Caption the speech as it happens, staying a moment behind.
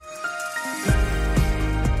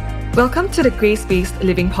Welcome to the Grace-Based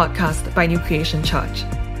Living Podcast by New Creation Church.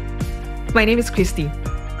 My name is Christy.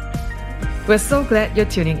 We're so glad you're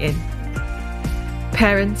tuning in.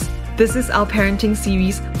 Parents, this is our parenting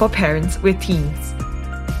series for parents with teens.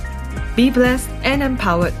 Be blessed and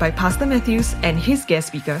empowered by Pastor Matthews and his guest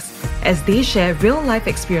speakers as they share real-life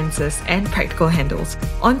experiences and practical handles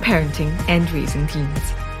on parenting and raising teens.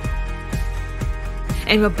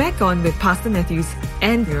 And we're back on with Pastor Matthews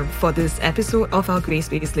and Miriam for this episode of our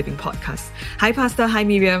Grace-Based Living Podcast. Hi, Pastor. Hi,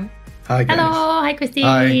 Miriam. Hi, guys. Hello. Hi, Christy.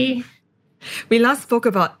 Hi. We last spoke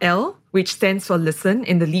about L, which stands for listen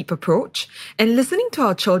in the LEAP approach. And listening to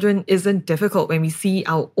our children isn't difficult when we see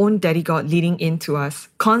our own daddy God leading into us,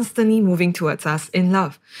 constantly moving towards us in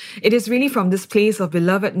love. It is really from this place of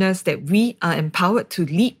belovedness that we are empowered to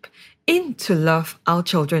leap into love our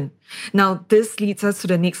children. Now, this leads us to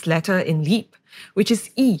the next letter in LEAP, which is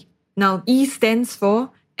E. Now, E stands for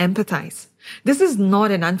empathize. This is not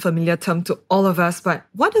an unfamiliar term to all of us, but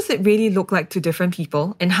what does it really look like to different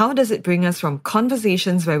people? And how does it bring us from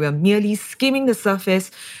conversations where we're merely skimming the surface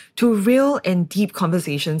to real and deep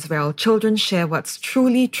conversations where our children share what's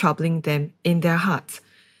truly troubling them in their hearts?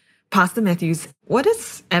 Pastor Matthews, what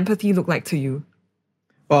does empathy look like to you?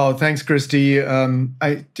 Well, thanks, Christy. I'm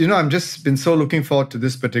just been so looking forward to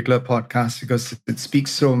this particular podcast because it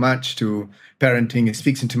speaks so much to parenting. It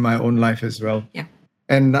speaks into my own life as well. Yeah.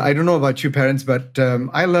 And I don't know about you parents, but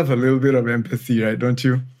I love a little bit of empathy, right? Don't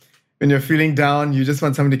you? When you're feeling down, you just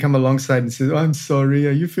want somebody to come alongside and say, "Oh, I'm sorry.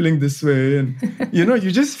 Are you feeling this way?" And,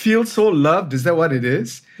 you just feel so loved. Is that what it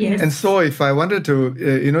is? Yes. And so if I wanted to,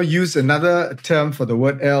 use another term for the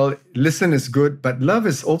word L, listen is good, but love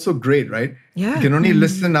is also great, right? Yeah. You can only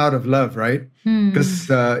listen out of love, right? Because,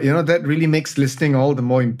 that really makes listening all the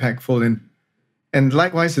more impactful. And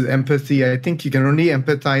likewise with empathy, I think you can only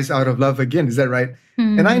empathize out of love again. Is that right?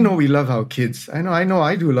 And I know we love our kids. I know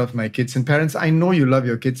I do love my kids. And parents, I know you love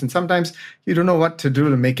your kids. And sometimes you don't know what to do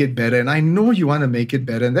to make it better. And I know you want to make it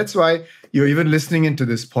better. And that's why you're even listening into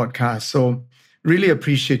this podcast. So really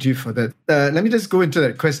appreciate you for that. Let me just go into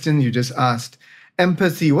that question you just asked.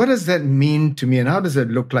 Empathy, what does that mean to me? And how does it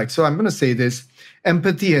look like? So I'm going to say this.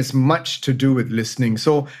 Empathy has much to do with listening.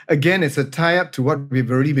 So again, it's a tie-up to what we've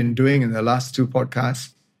already been doing in the last two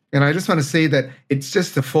podcasts. And I just want to say that it's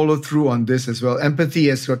just a follow-through on this as well. Empathy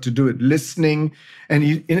has got to do with listening. And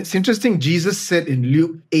it's interesting, Jesus said in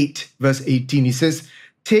Luke 8, verse 18, he says,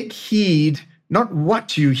 "Take heed, not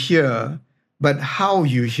what you hear, but how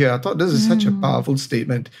you hear." I thought this is such a powerful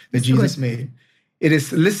statement that Jesus made. It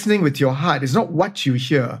is listening with your heart. It's not what you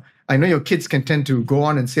hear. I know your kids can tend to go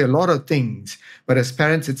on and say a lot of things, but as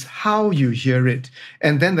parents, it's how you hear it.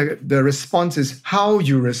 And then the response is how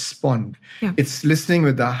you respond. Yeah. It's listening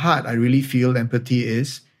with the heart, I really feel empathy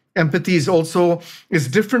is. Empathy is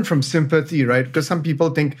different from sympathy, right? Because some people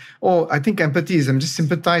think, I think empathy is, I'm just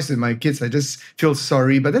sympathizing with my kids. I just feel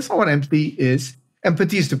sorry. But that's not what empathy is.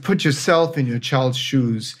 Empathy is to put yourself in your child's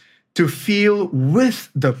shoes, to feel with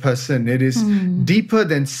the person. It is deeper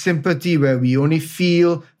than sympathy where we only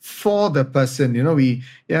feel for the person. We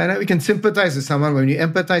can sympathize with someone. When you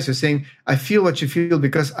empathize, you're saying, I feel what you feel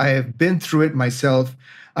because I have been through it myself.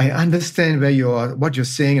 I understand what you're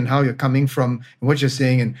saying and how you're coming from and what you're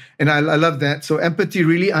saying. And I love that. So empathy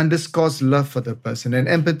really underscores love for the person. And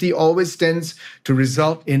empathy always tends to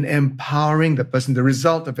result in empowering the person. The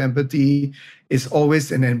result of empathy is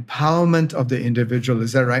always an empowerment of the individual.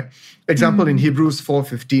 Is that right? Example in Hebrews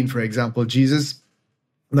 4:15, for example, Jesus,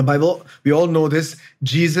 in the Bible, we all know this.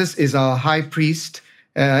 Jesus is our high priest.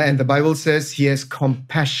 And the Bible says he has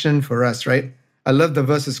compassion for us, right? I love the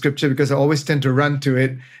verse of scripture because I always tend to run to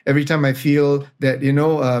it every time I feel that,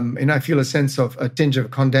 I feel a sense of a tinge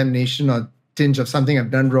of condemnation or tinge of something I've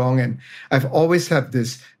done wrong. And I've always had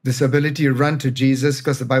this ability to run to Jesus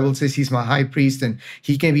because the Bible says he's my high priest and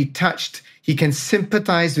he can be touched. He can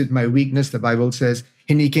sympathize with my weakness, the Bible says,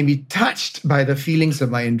 and he can be touched by the feelings of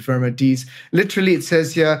my infirmities. Literally, it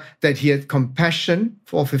says here that he had compassion,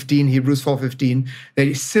 Hebrews 4:15, that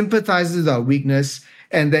he sympathizes with our weakness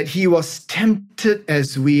and that he was tempted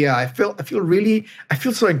as we are. I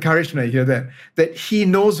feel so encouraged when I hear that he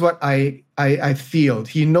knows what I feel.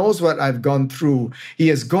 He knows what I've gone through. He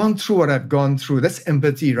has gone through what I've gone through. That's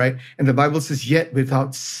empathy, right? And the Bible says, yet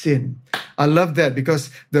without sin. I love that because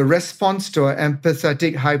the response to our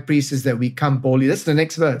empathetic high priest is that we come boldly. That's the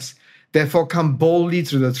next verse. Therefore, come boldly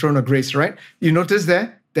through the throne of grace, right? You notice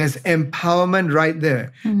there? There's empowerment right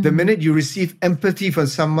there. The minute you receive empathy for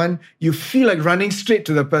someone, you feel like running straight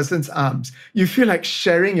to the person's arms. You feel like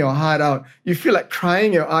sharing your heart out. You feel like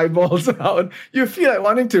crying your eyeballs out. You feel like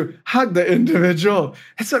wanting to hug the individual.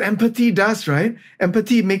 That's what empathy does, right?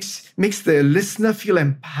 Empathy makes the listener feel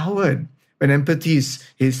empowered when empathy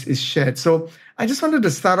is shared. So I just wanted to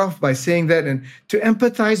start off by saying that, and to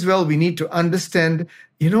empathize well, we need to understand,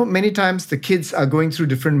 many times the kids are going through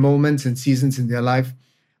different moments and seasons in their life.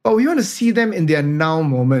 But we want to see them in their now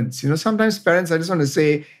moments. Sometimes parents, I just want to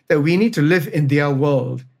say that we need to live in their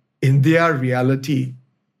world, in their reality.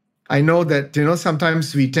 I know that,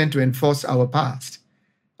 sometimes we tend to enforce our past.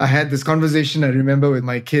 I had this conversation, I remember, with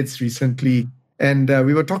my kids recently, and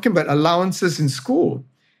we were talking about allowances in school.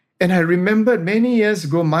 And I remembered many years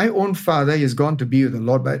ago, my own father, he has gone to be with the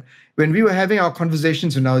Lord, but when we were having our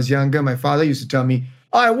conversations when I was younger, my father used to tell me,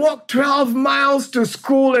 I walk 12 miles to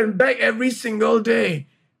school and back every single day.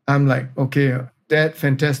 I'm like, okay, Dad,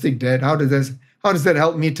 fantastic, Dad. How does that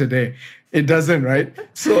help me today? It doesn't, right?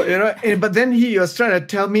 So, but then he was trying to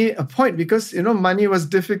tell me a point because, money was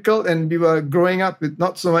difficult and we were growing up with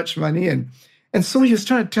not so much money. And so he was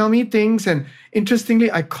trying to tell me things. And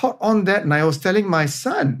interestingly, I caught on that and I was telling my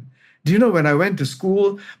son, do you know when I went to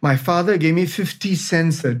school, my father gave me 50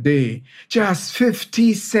 cents a day, just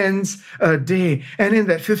 50 cents a day. And in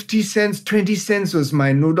that 50 cents, 20 cents was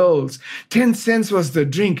my noodles, 10 cents was the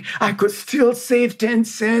drink. I could still save 10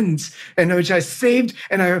 cents, and which I saved,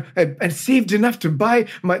 and I saved enough to buy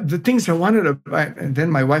the things I wanted to buy. And then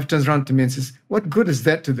my wife turns around to me and says, what good is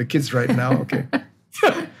that to the kids right now? Okay.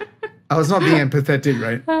 I was not being empathetic,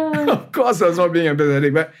 right? Of course I was not being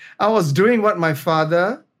empathetic, but I was doing what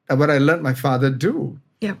I learned my father do.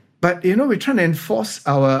 Yeah. But, we're trying to enforce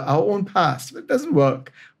our own past. It doesn't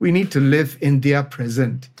work. We need to live in their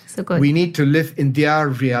present. So good. We need to live in their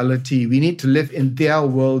reality. We need to live in their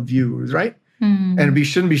worldviews, right? And we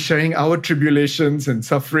shouldn't be sharing our tribulations and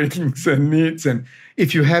sufferings and needs. And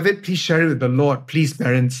if you have it, please share it with the Lord. Please,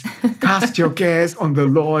 parents, cast your cares on the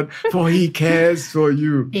Lord, for He cares for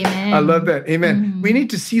you. Amen. I love that. Amen. We need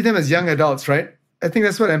to see them as young adults, right? I think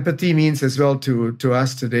that's what empathy means as well to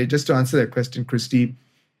us today. Just to answer that question, Christy,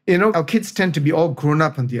 our kids tend to be all grown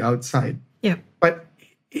up on the outside. Yeah. But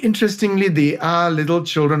interestingly, they are little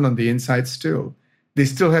children on the inside still. They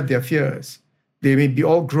still have their fears. They may be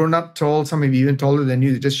all grown up tall. Some may be even taller than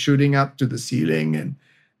you. They're just shooting up to the ceiling. And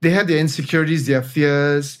they have their insecurities, their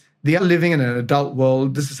fears. They are living in an adult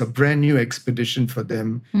world. This is a brand new expedition for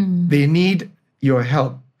them. They need your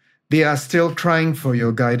help. They are still crying for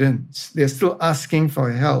your guidance. They're still asking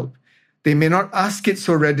for help. They may not ask it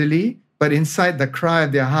so readily, but inside the cry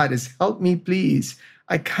of their heart is, help me, please.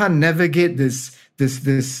 I can't navigate this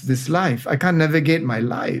life. I can't navigate my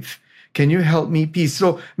life. Can you help me, please?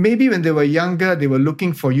 So maybe when they were younger, they were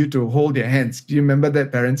looking for you to hold their hands. Do you remember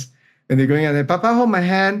that, parents? When they're going out there, Papa, hold my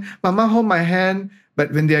hand. Mama, hold my hand.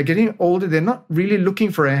 But when they are getting older, they're not really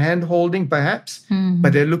looking for a hand holding, perhaps,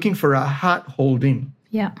 but they're looking for a heart holding.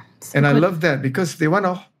 Yeah. And I love that because they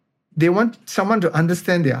want someone to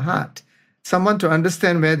understand their heart, someone to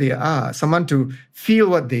understand where they are, someone to feel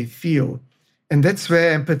what they feel. And that's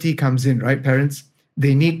where empathy comes in, right, parents?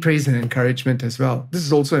 They need praise and encouragement as well. This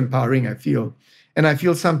is also empowering, I feel. And I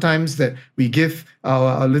feel sometimes that we give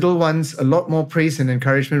our little ones a lot more praise and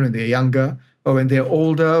encouragement when they're younger, or when they're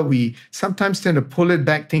older, we sometimes tend to pull it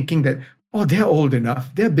back thinking that, oh, they're old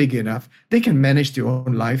enough, they're big enough, they can manage their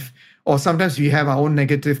own life. Or sometimes we have our own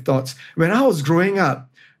negative thoughts. When I was growing up,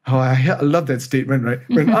 I love that statement, right?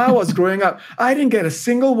 When I was growing up, I didn't get a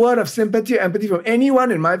single word of sympathy or empathy from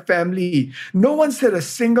anyone in my family. No one said a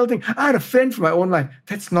single thing. I had a friend from my own life.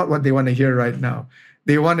 That's not what they want to hear right now.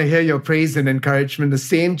 They want to hear your praise and encouragement. The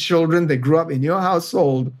same children that grew up in your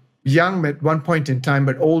household, young at one point in time,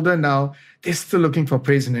 but older now, they're still looking for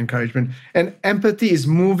praise and encouragement. And empathy is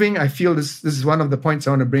moving. I feel this is one of the points I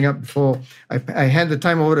want to bring up before I hand the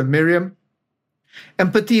time over to Miriam.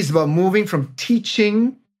 Empathy is about moving from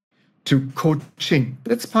teaching to coaching.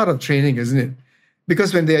 That's part of training, isn't it?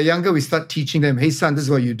 Because when they're younger, we start teaching them, hey, son, this is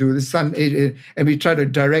what you do. This son, and we try to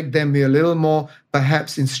direct them. We're a little more,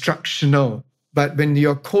 perhaps, instructional. But when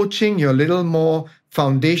you're coaching, you're a little more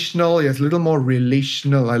foundational. You're a little more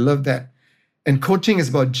relational. I love that. And coaching is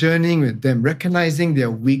about journeying with them, recognizing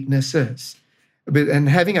their weaknesses, and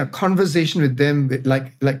having a conversation with them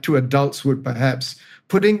like two adults would perhaps,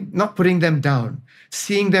 not putting them down,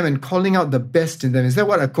 seeing them and calling out the best in them. Is that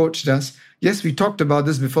what a coach does? Yes, we talked about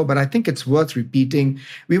this before, but I think it's worth repeating.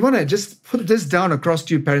 We want to just put this down across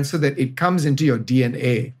to you, parents, so that it comes into your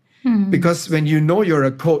DNA. Because when you know you're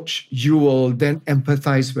a coach, you will then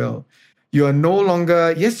empathize well. You are no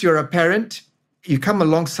longer, yes, you're a parent, you come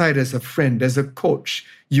alongside as a friend, as a coach.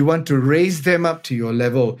 You want to raise them up to your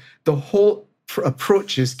level. The whole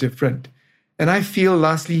approach is different. And I feel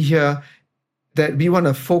lastly here that we want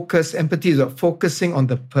to focus, empathy is about focusing on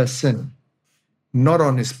the person, not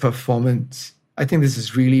on his performance. I think this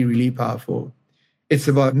is really, really powerful. It's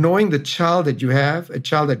about knowing the child that you have, a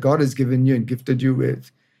child that God has given you and gifted you with,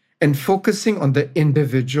 and focusing on the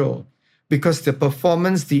individual, because the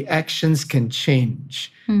performance, the actions can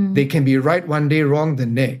change. They can be right one day, wrong the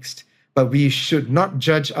next. But we should not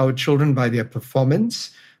judge our children by their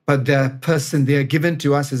performance, but their person. They are given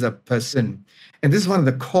to us as a person. And this is one of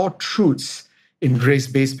the core truths in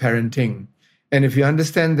grace-based parenting. And if you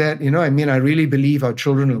understand that, I really believe our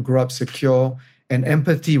children will grow up secure and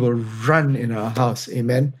empathy will run in our house.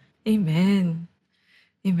 Amen. Amen.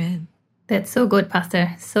 Amen. That's so good,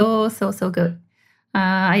 Pastor. So good.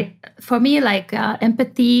 For me,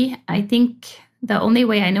 empathy, I think the only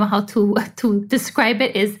way I know how to describe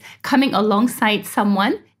it is coming alongside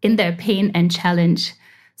someone in their pain and challenge.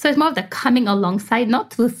 So it's more of the coming alongside, not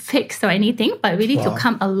to fix or anything, but really to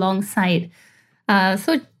come alongside.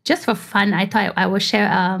 So just for fun, I thought I would share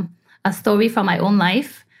a story from my own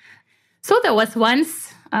life. So there was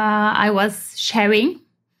once I was sharing,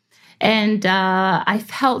 and I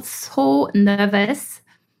felt so nervous.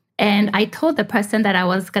 And I told the person that I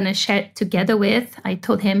was going to share it together with, I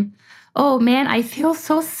told him, oh man, I feel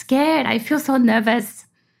so scared. I feel so nervous.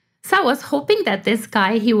 So I was hoping that this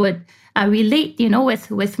guy, he would relate,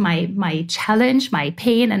 with my challenge, my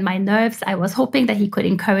pain and my nerves. I was hoping that he could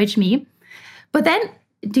encourage me. But then,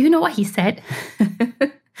 do you know what he said?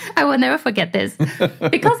 I will never forget this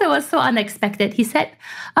because it was so unexpected. He said,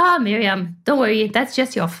 Miriam, don't worry, that's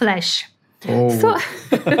just your flesh. Oh. So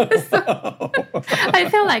I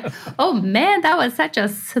feel like, oh man, that was such a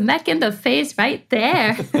smack in the face right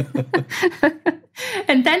there.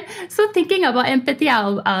 And then, so thinking about empathy,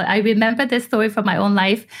 I remember this story from my own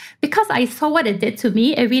life because I saw what it did to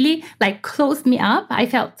me. It really closed me up. I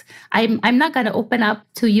felt I'm not going to open up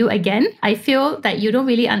to you again. I feel that you don't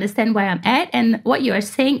really understand where I'm at, and what you are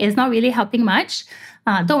saying is not really helping much.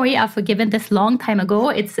 Don't worry, I've forgiven this long time ago.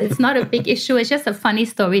 It's not a big issue. It's just a funny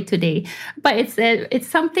story today. But it's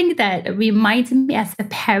something that reminds me as a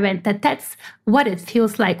parent that that's what it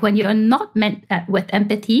feels like when you're not met with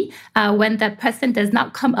empathy, when that person does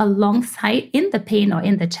not come alongside in the pain or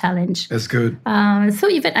in the challenge. That's good. So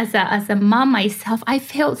even as a mom myself, I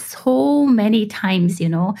failed so many times,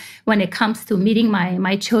 when it comes to meeting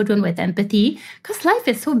my children with empathy, because life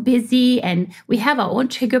is so busy and we have our own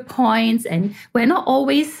trigger points and we're not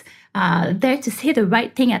always there to say the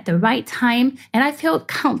right thing at the right time. And I failed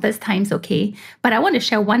countless times, okay? But I want to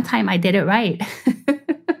share one time I did it right.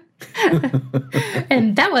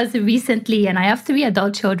 And that was recently, and I have 3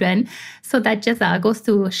 adult children. So that just goes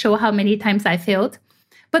to show how many times I failed.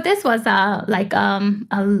 But this was a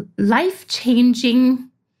life-changing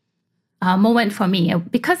moment for me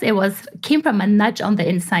because came from a nudge on the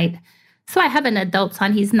inside. So I have an adult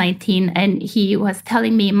son, he's 19, and he was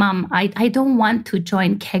telling me, Mom, I don't want to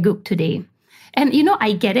join care group today. And,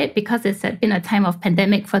 I get it because it's been a time of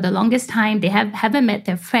pandemic for the longest time. They haven't met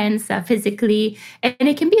their friends physically. And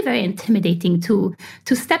it can be very intimidating to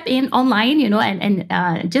step in online,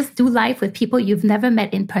 and just do life with people you've never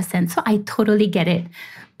met in person. So I totally get it.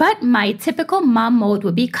 But my typical mom mode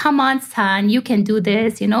would be, come on, son, you can do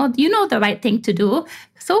this. You know the right thing to do.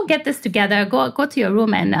 So get this together, go to your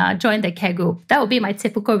room and join the care group. That would be my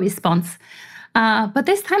typical response. But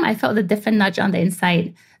this time I felt a different nudge on the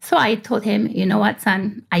inside. So I told him, you know what,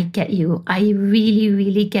 son, I get you. I really,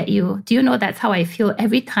 really get you. Do you know that's how I feel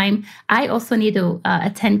every time I also need to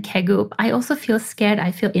attend care group? I also feel scared.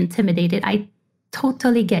 I feel intimidated. I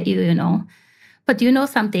totally get you, But do you know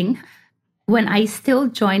something? When I still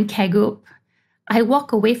join care group, I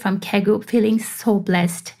walk away from care group feeling so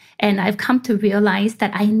blessed. And I've come to realize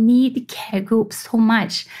that I need care group so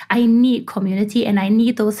much. I need community and I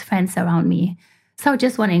need those friends around me. So I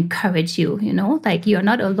just want to encourage you, you're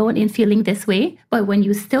not alone in feeling this way, but when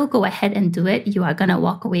you still go ahead and do it, you are going to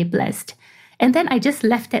walk away blessed. And then I just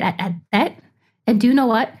left it at that. And do you know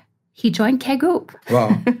what? He joined care group.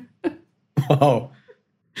 Wow. Wow.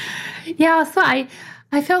 Yeah, so I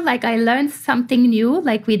felt like I learned something new.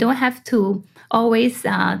 Like we don't have to always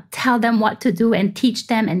tell them what to do and teach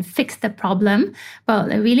them and fix the problem. But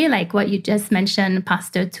really like what you just mentioned,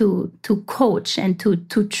 Pastor, to coach and to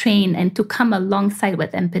train and to come alongside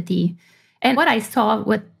with empathy. And what I saw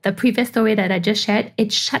with the previous story that I just shared,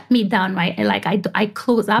 it shut me down, right? And like I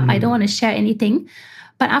close up. I don't want to share anything.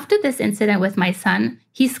 But after this incident with my son,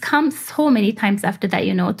 he's come so many times after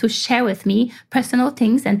that, to share with me personal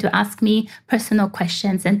things and to ask me personal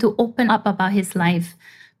questions and to open up about his life.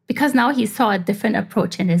 Because now he saw a different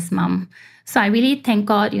approach in his mom. So I really thank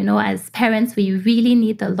God, as parents, we really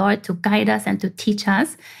need the Lord to guide us and to teach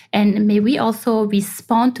us. And may we also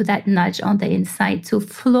respond to that nudge on the inside to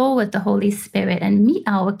flow with the Holy Spirit and meet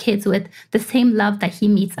our kids with the same love that He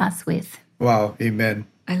meets us with. Wow, amen.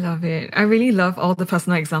 I love it. I really love all the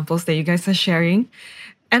personal examples that you guys are sharing.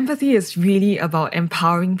 Empathy is really about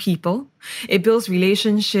empowering people. It builds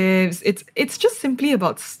relationships. It's just simply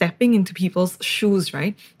about stepping into people's shoes,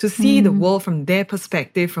 right? To see the world from their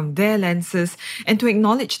perspective, from their lenses, and to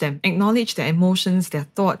acknowledge them, acknowledge their emotions, their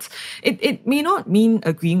thoughts. It may not mean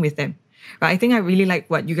agreeing with them. But I think I really like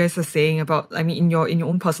what you guys are saying about, in your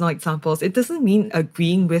own personal examples. It doesn't mean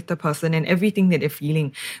agreeing with the person and everything that they're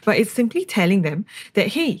feeling, but it's simply telling them that,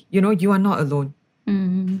 hey, you are not alone.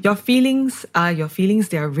 Your feelings are your feelings.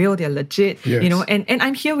 They are real. They're legit. Yes. And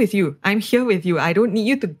I'm here with you. I'm here with you. I don't need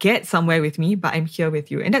you to get somewhere with me, but I'm here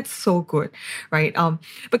with you. And that's so good, right?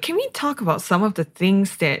 But can we talk about some of the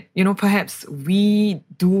things that, perhaps we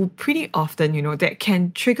do pretty often, that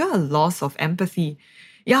can trigger a loss of empathy?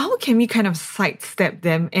 Yeah, how can we kind of sidestep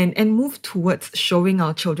them and move towards showing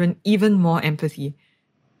our children even more empathy?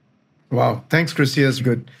 Wow. Thanks, Chrissy. That's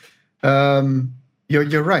good.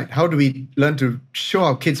 You're right. How do we learn to show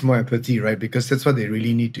our kids more empathy, right? Because that's what they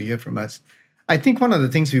really need to hear from us. I think one of the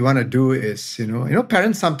things we want to do is,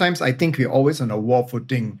 parents, sometimes I think we're always on a war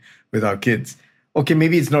footing with our kids. Okay,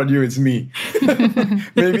 maybe it's not you, it's me.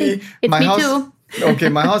 Maybe it's my me house. Too. Okay,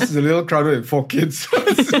 my house is a little crowded with 4 kids. So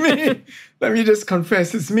it's me. Let me just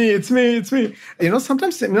confess, it's me.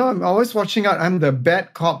 Sometimes, I'm always watching out. I'm the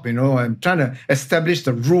bad cop, I'm trying to establish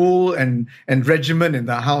the rule and regimen in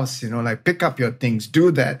the house, like pick up your things,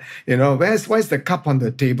 do that. Where's the cup on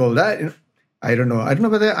the table? That, I don't know. I don't know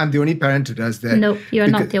whether I'm the only parent who does that. No, you're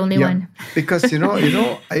not the only one. Because,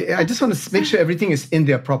 I just want to make sure everything is in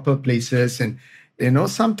their proper places. And,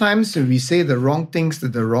 sometimes when we say the wrong things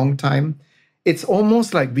at the wrong time, it's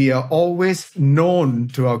almost like we are always known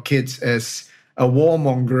to our kids as a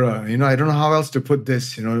warmonger. I don't know how else to put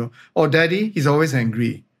this, Oh, daddy, he's always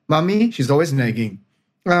angry. Mommy, she's always nagging.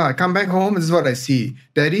 I come back home, this is what I see.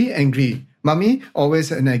 Daddy, angry. Mommy,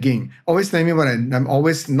 always nagging. Always telling me what I'm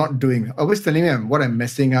always not doing. Always telling me what I'm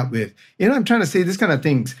messing up with. I'm trying to say this kind of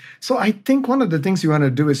things. So I think one of the things you want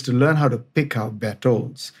to do is to learn how to pick our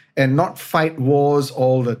battles and not fight wars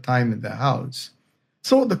all the time in the house.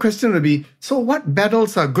 So the question would be, so what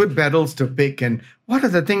battles are good battles to pick, and what are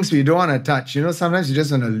the things we don't want to touch? Sometimes you just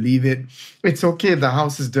want to leave it. It's okay if the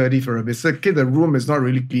house is dirty for a bit. It's okay the room is not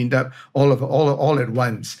really cleaned up all at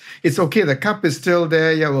once. It's okay the cup is still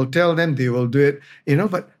there. Yeah, we'll tell them, they will do it.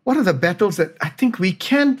 But what are the battles that I think we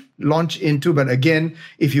can launch into? But again,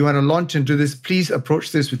 if you want to launch into this, please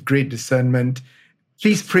approach this with great discernment.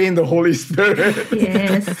 Please pray in the Holy Spirit.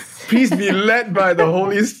 Yes. Please be led by the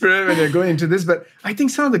Holy Spirit when you're going into this. But I think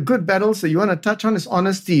some of the good battles that you want to touch on is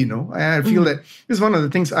honesty, I feel that this is one of the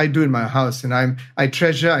things I do in my house. And I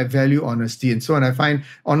value honesty. And so when I find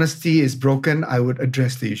honesty is broken, I would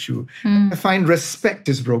address the issue. I find respect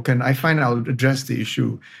is broken, I find I would address the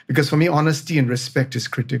issue. Because for me, honesty and respect is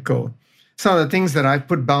critical. Some of the things that I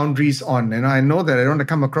put boundaries on, and I know that I don't want to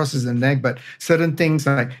come across as a nag, but certain things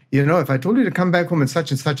like, if I told you to come back home at such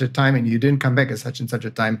and such a time and you didn't come back at such and such a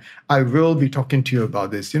time, I will be talking to you about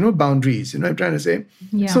this. Boundaries, what I'm trying to say?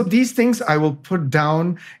 Yeah. So these things I will put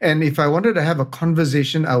down. And if I wanted to have a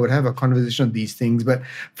conversation, I would have a conversation on these things. But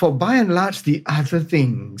for by and large, the other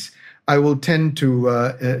things, I will tend to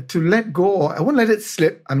let go, or I won't let it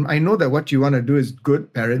slip. I know that what you want to do is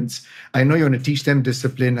good, parents. I know you want to teach them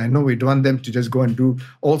discipline. I know we don't want them to just go and do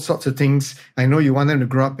all sorts of things. I know you want them to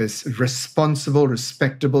grow up as responsible,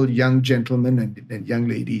 respectable young gentlemen and young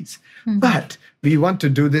ladies. But we want to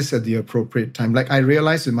do this at the appropriate time. Like I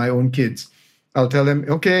realize with my own kids, I'll tell them,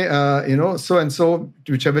 okay, so-and-so,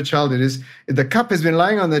 whichever child it is, the cup has been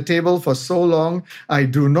lying on the table for so long, I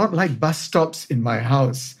do not like bus stops in my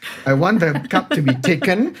house. I want the cup to be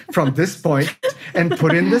taken from this point and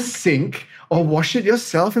put in the sink, or wash it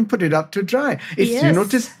yourself and put it up to dry. Yes. You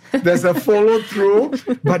notice there's a follow through,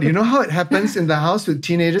 but you know how it happens in the house with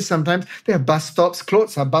teenagers? Sometimes there are bus stops,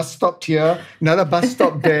 clothes are bus stopped here, another bus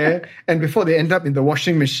stop there, and before they end up in the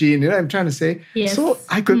washing machine, what I'm trying to say? Yes. So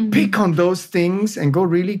I could pick on those things and go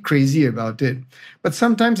really crazy about it. But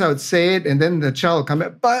sometimes I would say it and then the child will come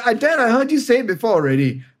back, but Dad, I heard you say it before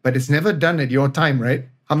already. But it's never done at your time, right?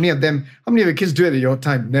 How many of your kids do it at your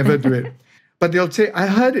time? Never do it. But they'll say, I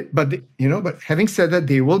heard it, but but having said that,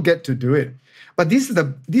 they will get to do it. But these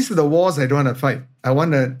are the wars I don't want to fight. I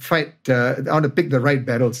want to fight, I want to pick the right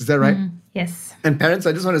battles. Is that right? Yes. And parents,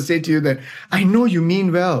 I just want to say to you that I know you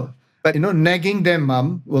mean well, but nagging them,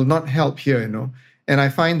 mom, will not help here, And I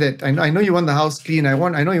find that I know you want the house clean.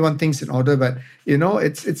 I know you want things in order, but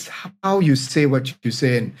it's how you say what you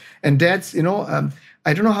say. And dads,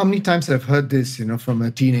 I don't know how many times I've heard this, from a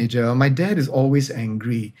teenager. My dad is always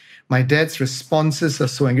angry. My dad's responses are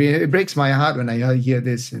so angry. It breaks my heart when I hear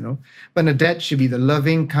this, But a dad should be the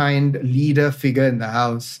loving, kind leader figure in the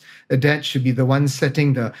house. A dad should be the one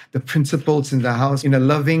setting the principles in the house in a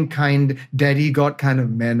loving, kind, daddy God kind of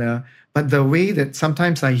manner. But the way that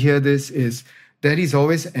sometimes I hear this is, Daddy's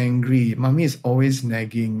always angry. Mommy is always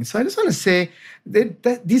nagging. So I just want to say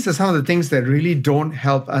that these are some of the things that really don't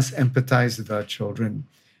help us empathize with our children.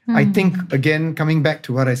 I think, again, coming back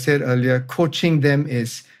to what I said earlier, coaching them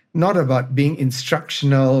is not about being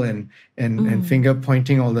instructional and finger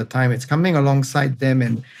pointing all the time. It's coming alongside them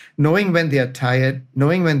and knowing when they are tired,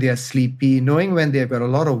 knowing when they are sleepy, knowing when they've got a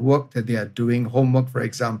lot of work that they are doing, homework, for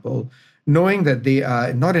example, knowing that they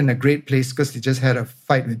are not in a great place because they just had a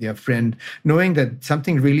fight with their friend, knowing that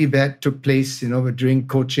something really bad took place, during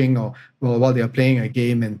coaching or while they are playing a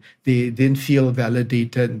game and they didn't feel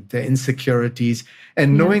validated, their insecurities,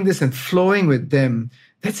 and knowing this and flowing with them,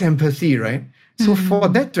 that's empathy, right? So for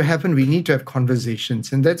that to happen, we need to have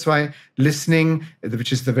conversations. And that's why listening,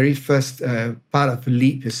 which is the very first part of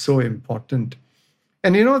LEAP, is so important.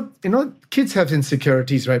 And kids have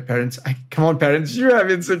insecurities, right, parents? Come on, parents, you have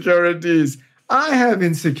insecurities. I have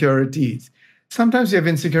insecurities. Sometimes we have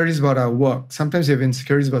insecurities about our work. Sometimes we have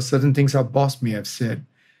insecurities about certain things our boss may have said.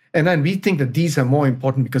 And then we think that these are more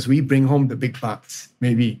important because we bring home the big bucks,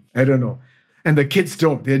 maybe. I don't know. And the kids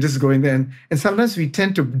don't. They're just going there. And sometimes we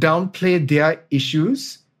tend to downplay their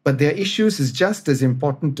issues, but their issues is just as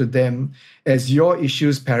important to them as your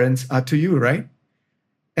issues, parents, are to you, right?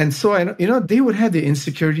 And so, they would have their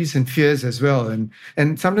insecurities and fears as well.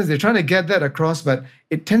 And sometimes they're trying to get that across, but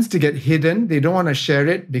it tends to get hidden. They don't want to share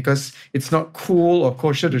it because it's not cool or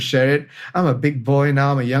kosher to share it. I'm a big boy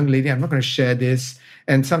now. I'm a young lady. I'm not going to share this.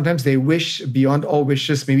 And sometimes they wish beyond all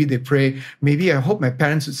wishes. Maybe they pray, maybe I hope my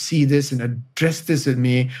parents would see this and address this with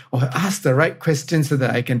me or ask the right questions so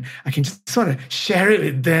that I can just sort of share it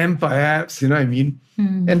with them, perhaps. You know what I mean?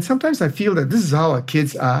 And sometimes I feel that this is how our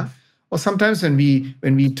kids are. Or sometimes when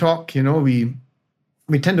we talk,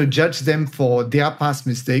 we tend to judge them for their past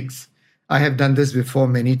mistakes. I have done this before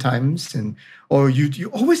many times. Or you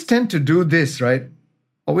always tend to do this, right?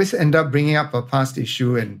 Always end up bringing up a past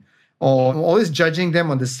issue or always judging them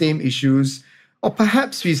on the same issues. Or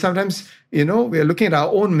perhaps we sometimes, we are looking at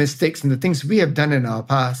our own mistakes and the things we have done in our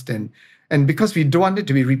past. And because we don't want it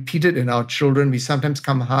to be repeated in our children, we sometimes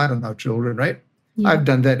come hard on our children, right? Yeah. I've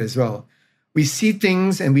done that as well. We see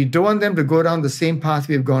things and we don't want them to go down the same path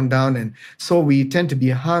we've gone down. And so we tend to be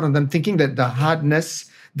hard on them, thinking that the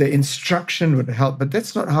hardness, the instruction would help. But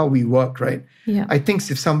that's not how we work, right? Yeah. I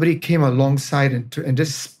think if somebody came alongside and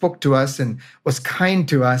just spoke to us and was kind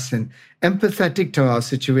to us and empathetic to our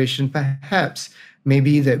situation, perhaps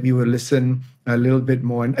maybe that we will listen a little bit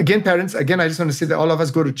more. And again, parents, I just want to say that all of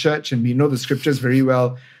us go to church and we know the scriptures very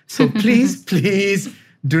well. So please,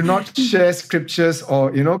 do not share scriptures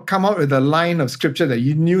or, come out with a line of scripture that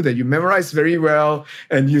you knew that you memorized very well.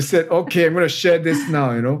 And you said, okay, I'm going to share this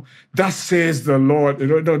now, thus says the Lord.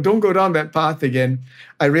 No, don't go down that path again.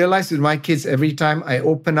 I realize with my kids, every time I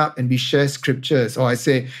open up and we share scriptures or I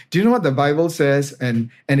say, do you know what the Bible says?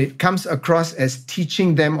 And it comes across as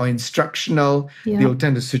teaching them or instructional, they'll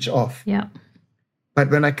tend to switch off. Yeah.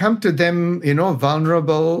 But when I come to them,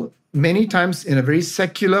 vulnerable, many times in a very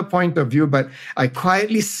secular point of view, but I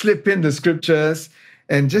quietly slip in the scriptures.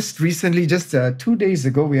 And just recently, 2 days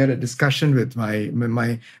ago, we had a discussion with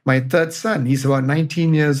my third son. He's about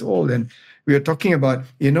 19 years old. And we were talking about,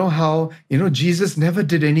 how, Jesus never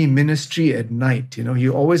did any ministry at night. He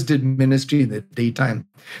always did ministry in the daytime.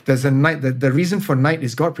 There's a night, the reason for night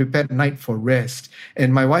is God prepared night for rest.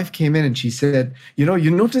 And my wife came in and she said, you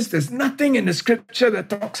notice there's nothing in the scripture that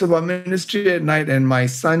talks about ministry at night. And my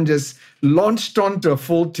son just launched onto a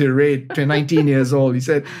full tirade, 19 years old. He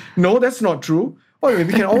said, no, that's not true. Oh,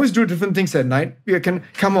 we can always do different things at night.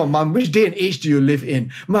 Come on, Mom, which day and age do you live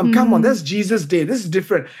in? Mom, come on, that's Jesus' day. This is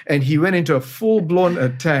different. And he went into a full-blown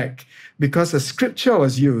attack because a scripture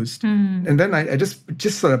was used. And then I just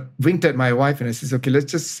sort of winked at my wife and I said, okay,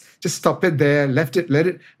 let's just stop it there.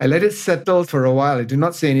 I let it settle for a while. I did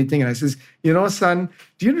not say anything. And I says, son,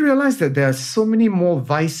 do you realize that there are so many more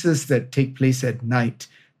vices that take place at night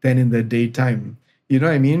than in the daytime? You know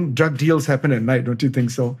what I mean? Drug deals happen at night, don't you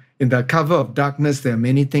think so? in the cover of darkness, there are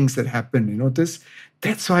many things that happen. You notice?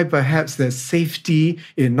 That's why perhaps there's safety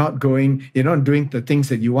in not doing the things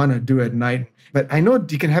that you want to do at night. But I know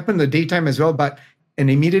it can happen in the daytime as well, and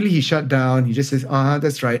immediately he shut down. He just says,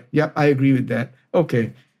 that's right. Yep, I agree with that.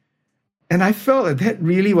 Okay. And I felt that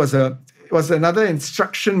really was another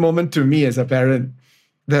instruction moment to me as a parent,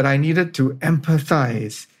 that I needed to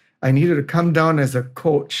empathize. I needed to come down as a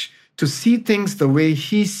coach to see things the way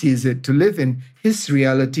he sees it, to live in his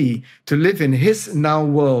reality, to live in his now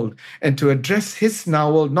world, and to address his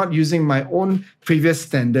now world, not using my own previous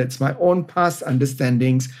standards, my own past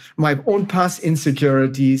understandings, my own past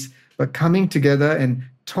insecurities, but coming together and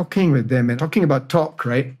talking with them and talking about talk,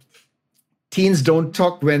 right? Teens don't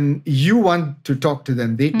talk when you want to talk to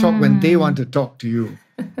them. They talk when they want to talk to you.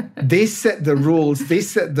 They set the rules. They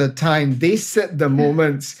set the time. They set the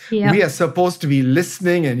moments. Yep. We are supposed to be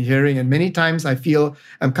listening and hearing. And many times I feel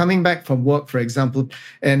I'm coming back from work, for example,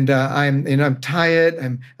 and I'm tired.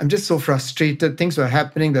 I'm just so frustrated. Things were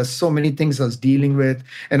happening. There's so many things I was dealing with,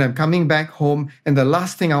 and I'm coming back home. And the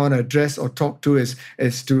last thing I want to address or talk to is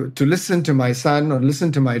to listen to my son or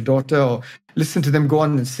listen to my daughter or listen to them go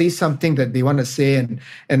on and say something that they want to say.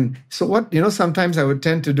 And so what, sometimes I would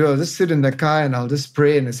tend to do, I'll just sit in the car and I'll just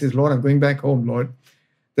pray and I say, Lord, I'm going back home, Lord.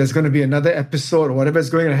 There's going to be another episode or whatever is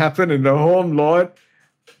going to happen in the home, Lord.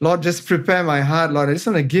 Lord, just prepare my heart, Lord. I just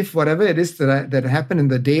want to give whatever it is that happened in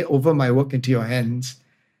the day over my work into your hands.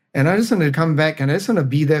 And I just want to come back and I just want to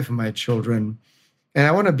be there for my children. And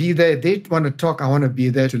I want to be there. If they want to talk, I want to be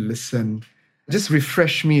there to listen. Just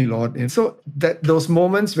refresh me, Lord. And so that those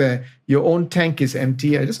moments where your own tank is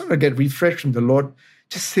empty, I just want to get refreshed from the Lord,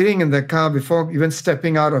 just sitting in the car before even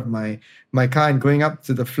stepping out of my car and going up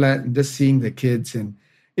to the flat and just seeing the kids. And,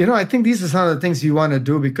 I think these are some of the things you want to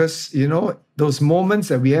do because, those moments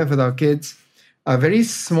that we have with our kids are very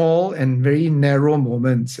small and very narrow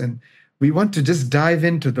moments. And we want to just dive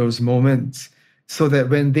into those moments so that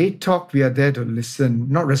when they talk, we are there to listen,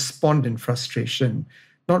 not respond in frustration,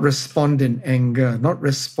 not respond in anger, not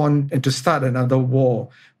respond and to start another war.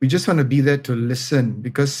 We just want to be there to listen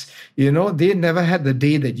because, they never had the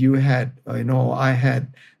day that you had, or I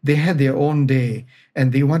had. They had their own day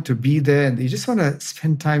and they want to be there and they just want to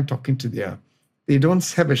spend time talking to they don't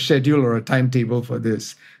have a schedule or a timetable for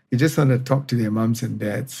this. They just want to talk to their moms and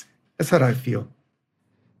dads. That's what I feel.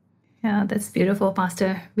 Yeah, that's beautiful,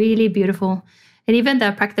 Pastor. Really beautiful. And even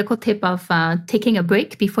the practical tip of taking a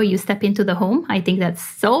break before you step into the home, I think that's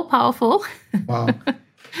so powerful. Wow.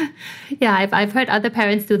 Yeah, I've heard other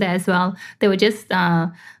parents do that as well. They would just,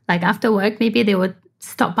 after work, maybe they would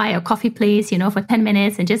stop by a coffee place, for 10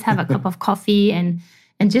 minutes and just have a cup of coffee and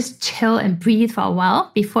just chill and breathe for a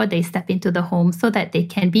while before they step into the home so that they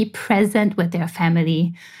can be present with their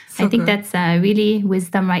family. So I think that's really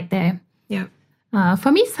wisdom right there. Yeah.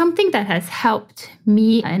 For me, something that has helped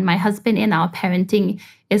me and my husband in our parenting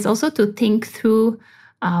is also to think through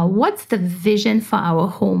what's the vision for our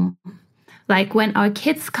home. Like when our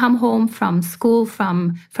kids come home from school,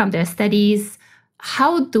 from their studies,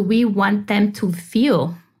 how do we want them to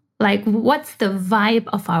feel? Like what's the vibe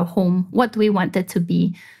of our home? What do we want it to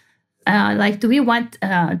be? Do we want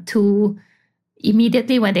to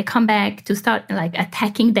immediately when they come back to start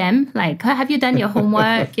attacking them, have you done your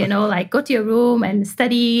homework? Go to your room and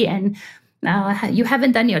study, and you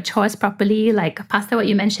haven't done your chores properly. Like Pastor, what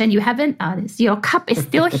you mentioned, you haven't. Your cup is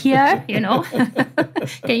still here.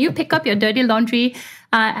 Can you pick up your dirty laundry?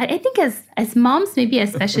 I think as moms, maybe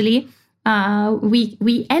especially,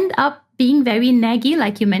 we end up being very naggy,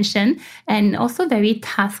 like you mentioned, and also very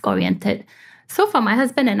task oriented. So for my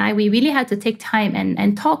husband and I, we really had to take time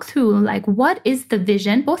and talk through what is the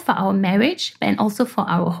vision, both for our marriage and also for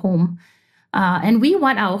our home. And we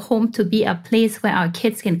want our home to be a place where our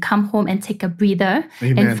kids can come home and take a breather.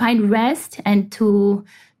 Amen. And find rest and to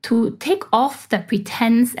take off the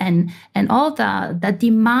pretense and all the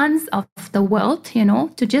demands of the world,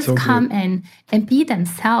 to just come and be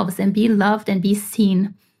themselves and be loved and be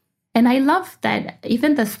seen. And I love that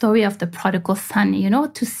even the story of the prodigal son,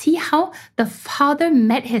 to see how the father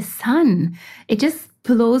met his son, it just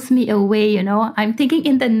blows me away. I'm thinking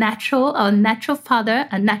in the natural father,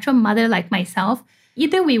 a natural mother like myself,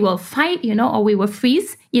 either we will fight, or we will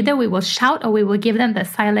freeze, either we will shout or we will give them the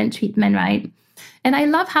silent treatment, right? And I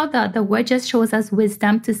love how the word just shows us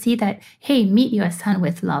wisdom to see that, hey, meet your son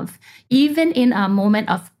with love. Even in a moment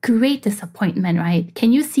of great disappointment, right?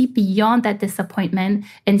 Can you see beyond that disappointment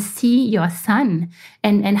and see your son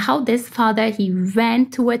and how this father, he ran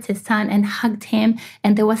towards his son and hugged him,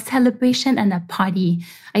 and there was celebration and a party.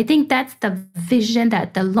 I think that's the vision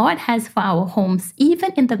that the Lord has for our homes,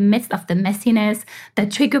 even in the midst of the messiness, the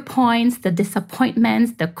trigger points, the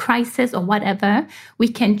disappointments, the crisis or whatever. We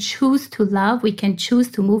can choose to love. We can choose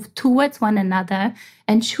to move towards one another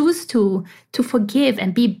and choose to forgive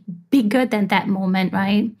and be bigger than that moment,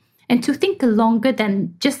 right? And to think longer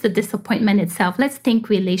than just the disappointment itself. Let's think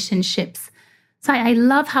relationships. So I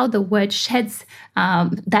love how the word sheds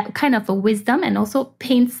that kind of a wisdom and also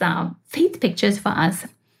paints faith pictures for us.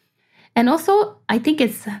 And also, I think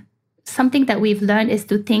it's something that we've learned is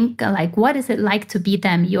to think like, what is it like to be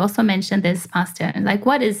them? You also mentioned this, Pastor. Like,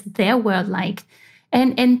 what is their world like?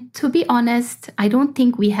 And to be honest, I don't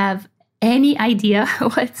think we have any idea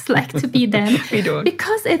what it's like to be them. We don't.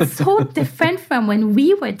 Because it's so different from when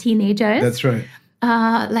we were teenagers. That's right.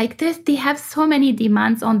 Like this, they have so many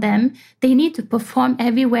demands on them. They need to perform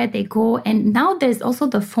everywhere they go. And now there's also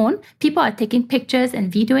the phone. People are taking pictures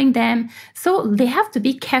and videoing them. So they have to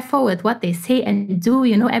be careful with what they say and do.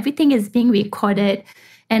 You know, everything is being recorded.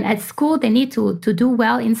 And at school, they need to do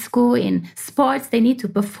well in school. In sports, they need to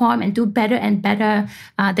perform and do better and better.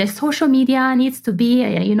 Their social media needs to be,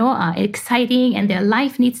 exciting, and their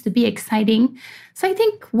life needs to be exciting. So I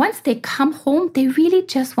think once they come home, they really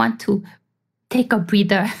just want to take a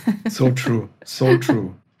breather. So true. So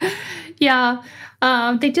true. Yeah.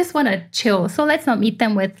 They just want to chill. So let's not meet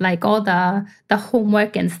them with like all the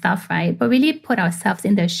homework and stuff, right? But really put ourselves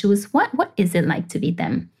in their shoes. What is it like to be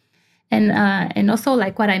them? And also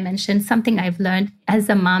like what I mentioned, something I've learned as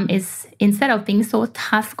a mom is instead of being so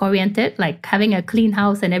task-oriented, like having a clean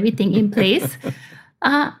house and everything in place,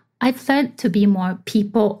 I've learned to be more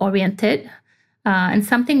people-oriented. And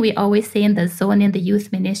something we always say in the zone in the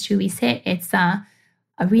youth ministry, we say it's a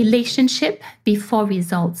relationship before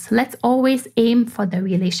results. Let's always aim for the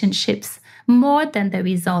relationships more than the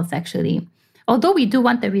results, actually. Although we do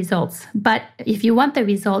want the results, but if you want the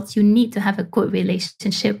results, you need to have a good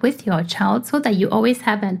relationship with your child so that you always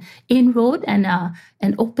have an inroad and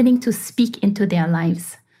an opening to speak into their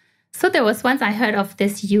lives. So there was once I heard of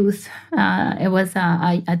this youth. It was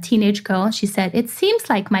a teenage girl. She said, "It seems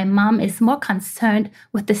like my mom is more concerned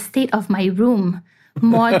with the state of my room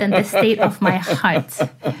more than the state of my heart."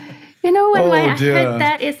 You know, when I heard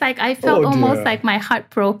that, it's like I felt almost like my heart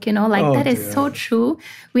broke, that is so true.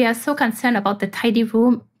 We are so concerned about the tidy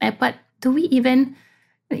room, but do we even,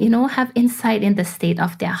 have insight in the state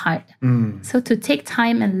of their heart? So to take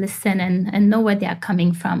time and listen and know where they are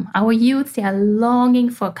coming from. Our youths, they are longing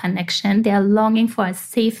for connection. They are longing for a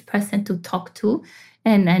safe person to talk to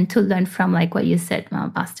and to learn from, like what you said,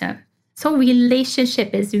 Pastor. So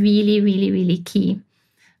relationship is really, really, really key.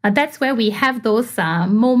 That's where we have those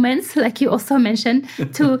moments, like you also mentioned,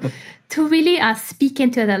 to really speak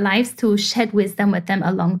into their lives, to shed wisdom with them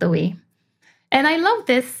along the way. And I love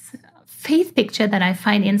this faith picture that I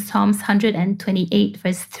find in Psalms 128,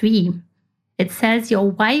 verse 3. It says, "Your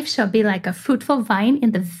wife shall be like a fruitful vine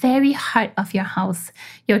in the very heart of your house,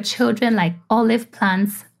 your children like olive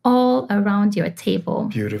plants all around your table."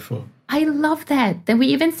 Beautiful. I love that. Then we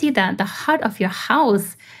even see that the heart of your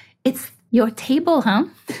house, it's your table, huh?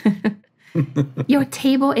 Your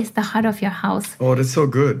table is the heart of your house. Oh, that's so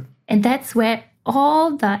good. And that's where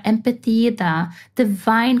all the empathy, the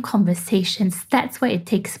divine conversations, that's where it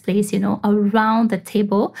takes place, around the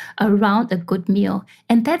table, around a good meal.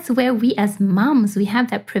 And that's where we as moms, we have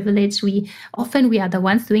that privilege. We are the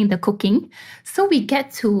ones doing the cooking. So we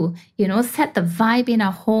get to, set the vibe in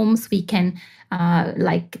our homes. We can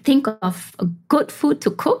think of good food to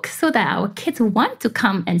cook so that our kids want to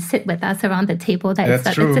come and sit with us around the table. It's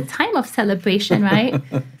a time of celebration, right?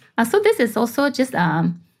 So this is also just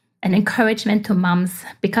an encouragement to moms,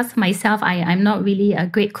 because myself, I'm not really a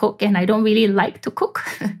great cook and I don't really like to cook.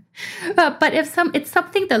 But it's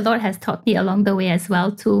something the Lord has taught me along the way as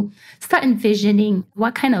well, to start envisioning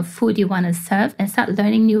what kind of food you want to serve and start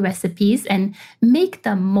learning new recipes and make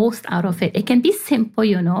the most out of it. It can be simple,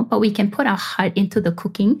 but we can put our heart into the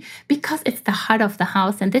cooking because it's the heart of the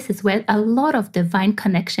house. And this is where a lot of divine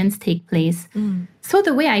connections take place. So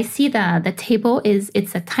the way I see the table is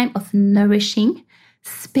it's a time of nourishing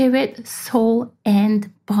spirit, soul, and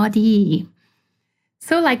body.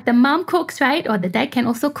 So like the mom cooks, right? Or the dad can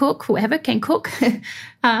also cook, whoever can cook.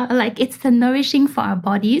 It's the nourishing for our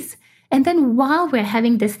bodies. And then while we're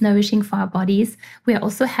having this nourishing for our bodies, we're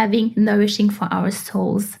also having nourishing for our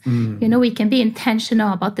souls. We can be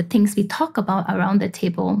intentional about the things we talk about around the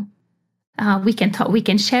table. We can talk, we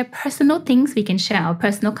can share personal things, we can share our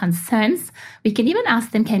personal concerns. We can even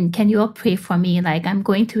ask them, can you all pray for me? Like, I'm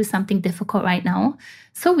going through something difficult right now.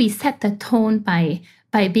 So we set the tone by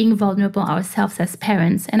being vulnerable ourselves as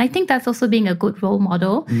parents. And I think that's also being a good role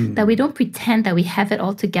model, that we don't pretend that we have it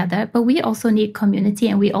all together, but we also need community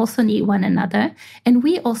and we also need one another. And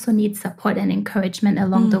we also need support and encouragement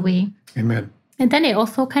along the way. Amen. And then it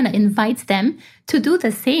also kind of invites them to do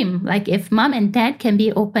the same. Like if mom and dad can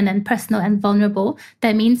be open and personal and vulnerable,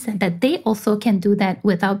 that means that they also can do that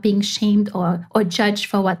without being shamed or judged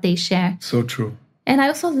for what they share. So true. And I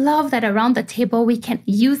also love that around the table, we can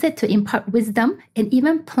use it to impart wisdom and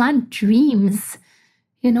even plant dreams.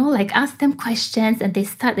 Like ask them questions and they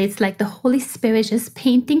start, it's like the Holy Spirit just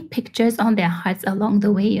painting pictures on their hearts along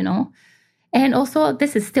the way, And also,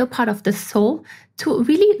 this is still part of the soul, to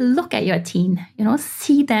really look at your teen,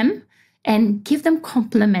 see them and give them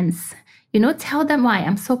compliments. Tell them, why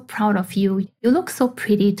I'm so proud of you. You look so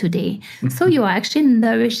pretty today. So you are actually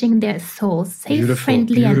nourishing their souls. Say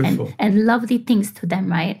friendly and lovely things to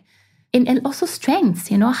them, right? And also strengths,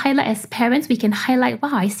 highlight as parents, we can highlight,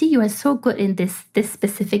 wow, I see you are so good in this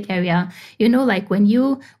specific area. Like when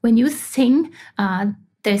you sing,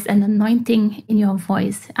 there's an anointing in your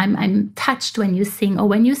voice. I'm touched when you sing, or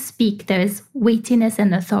when you speak, there is weightiness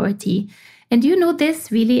and authority. And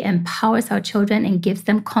this really empowers our children and gives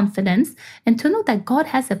them confidence, and to know that God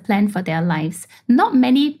has a plan for their lives. Not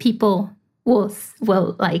many people will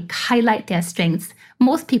like highlight their strengths.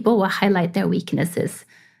 Most people will highlight their weaknesses.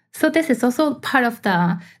 So this is also part of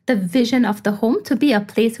the vision of the home, to be a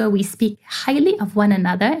place where we speak highly of one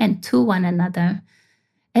another and to one another.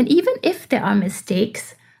 And even if there are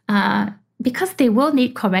mistakes, because they will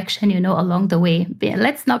need correction, along the way.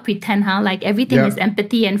 Let's not pretend, like everything is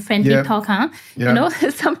empathy and friendly talk,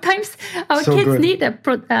 Sometimes our kids need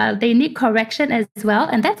they need correction as well,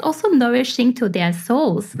 and that's also nourishing to their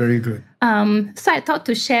souls. Very good. So I thought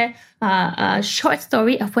to share a short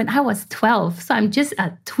story of when I was 12. So I'm just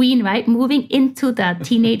a tween, right, moving into the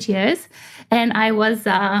teenage years, and I was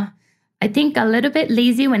I think a little bit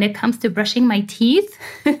lazy when it comes to brushing my teeth.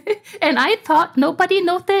 And I thought nobody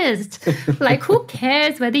noticed. Like, who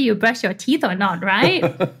cares whether you brush your teeth or not, right?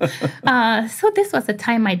 So this was the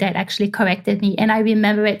time my dad actually corrected me. And I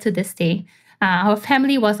remember it to this day. Our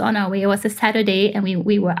family was on our way. It was a Saturday and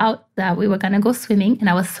we were out. We were going to go swimming and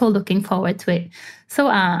I was so looking forward to it. So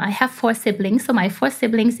I have 4 siblings. So my 4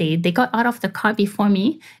 siblings, they got out of the car before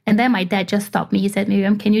me. And then my dad just stopped me. He said,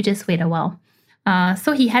 Miriam, can you just wait a while?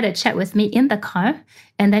 So he had a chat with me in the car,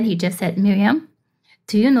 and then he just said, Miriam,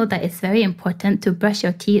 do you know that it's very important to brush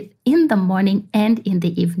your teeth in the morning and in the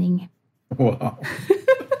evening? Wow.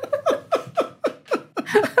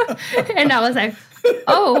 And I was like,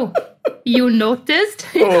 oh, you noticed?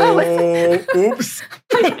 Oops.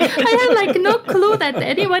 I had like no clue that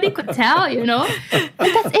anybody could tell, And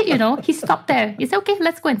that's it, He stopped there. He said, okay,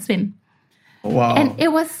 let's go and swim. Wow. And it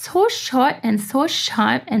was so short and so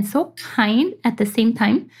sharp and so kind at the same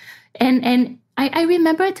time. And I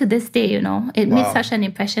remember it to this day, It made such an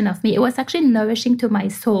impression of me. It was actually nourishing to my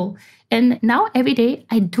soul. And now every day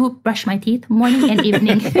I do brush my teeth morning and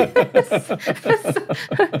evening.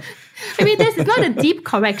 I mean, this is not a deep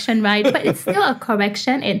correction, right? But it's still a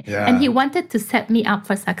correction. And he wanted to set me up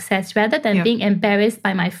for success rather than being embarrassed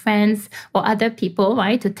by my friends or other people,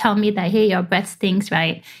 right? To tell me that, hey, your breath stinks,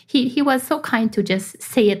 right? He was so kind to just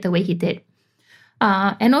say it the way he did.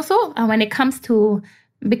 And also when it comes to,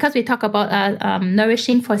 because we talk about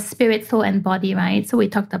nourishing for spirit, soul, and body, right? So we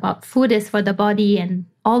talked about food is for the body, and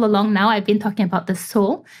all along now I've been talking about the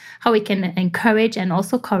soul, how we can encourage and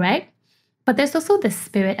also correct. But there's also the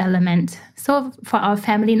spirit element. So for our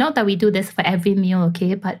family, not that we do this for every meal,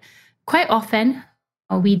 okay? But quite often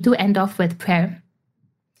we do end off with prayer.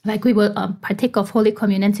 Like we will partake of Holy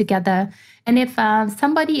Communion together. And if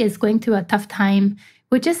somebody is going through a tough time,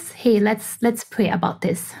 we just, hey, let's pray about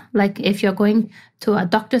this. Like if you're going to a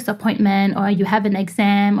doctor's appointment or you have an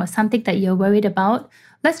exam or something that you're worried about,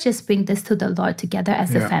 let's just bring this to the Lord together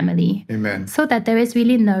as a family. Amen. So that there is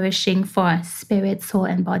really nourishing for spirit, soul,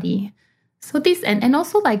 and body. So these, and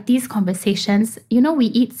also like these conversations, we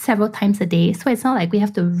eat several times a day. So it's not like we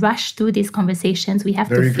have to rush through these conversations. We have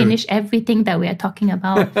to finish everything that we are talking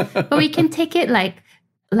about. But we can take it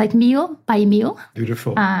like meal by meal.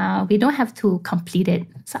 Beautiful. We don't have to complete it.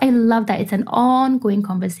 So I love that it's an ongoing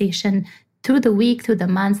conversation through the week, through the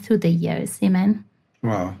months, through the years. Amen.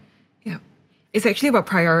 Wow. Yeah. It's actually about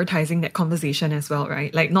prioritizing that conversation as well,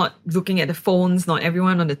 right? Like not looking at the phones, not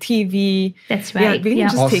everyone on the TV. That's Yeah, right. really Yeah.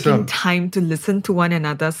 just taking Awesome. time to listen to one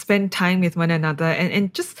another, spend time with one another,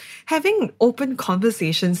 and just having open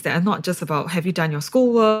conversations that are not just about have you done your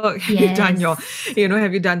schoolwork, have you done your,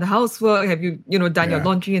 have you done the housework, have you, done your Yeah.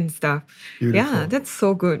 laundry and stuff. Beautiful. Yeah, that's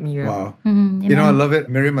so good, Miriam. Wow. Amen. I love it,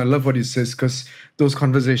 Miriam. I love what you says because those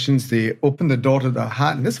conversations, they open the door to the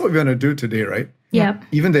heart. And that's what we're going to do today, right? Yep.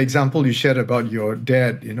 Even the example you shared about your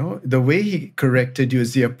dad, the way he corrected you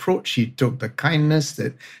is the approach he took, the kindness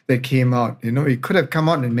that came out. It could have come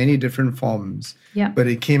out in many different forms, but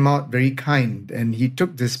it came out very kind. And he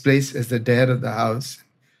took this place as the dad of the house.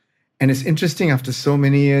 And it's interesting, after so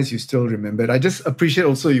many years, you still remember it. I just appreciate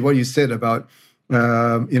also what you said about,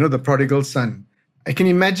 the prodigal son. I can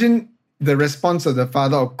imagine the response of the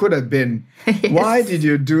father, or could have been, why did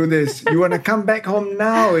you do this? You want to come back home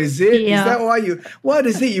now, is it? Yeah. Is that why what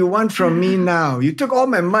is it you want from me now? You took all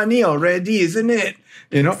my money already, isn't it?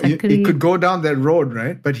 Exactly. He could go down that road,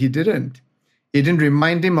 right? But he didn't. He didn't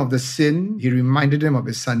remind him of the sin. He reminded him of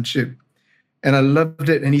his sonship. And I loved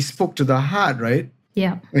it. And he spoke to the heart, right?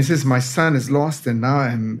 Yeah. He says, my son is lost and now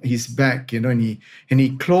he's back, and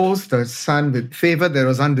he clothed the son with favor that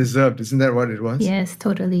was undeserved. Isn't that what it was? Yes,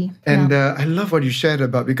 totally. And I love what you shared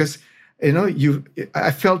about, because,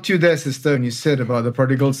 I felt you there, sister, when you said about the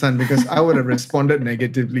prodigal son, because I would have responded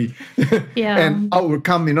negatively. Yeah. And out would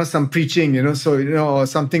come, some preaching, or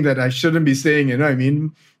something that I shouldn't be saying,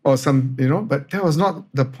 or some, but that was not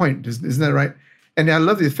the point. Isn't that right? And I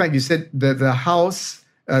love the fact you said that the house,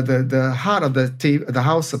 the heart of the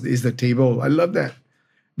house is the table. I love that,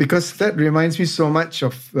 because that reminds me so much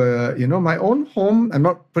of my own home. I'm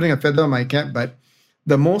not putting a feather in my cap, but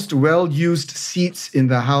the most well-used seats in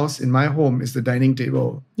the house in my home is the dining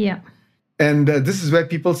table. Yeah. And this is where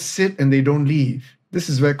people sit and they don't leave. This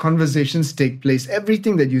is where conversations take place.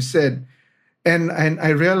 Everything that you said, and I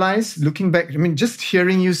realized, looking back, just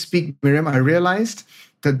hearing you speak, Miriam, I realized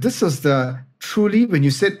that this was truly, when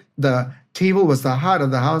you said the table was the heart of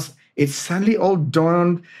the house, it suddenly all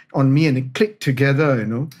dawned on me and it clicked together,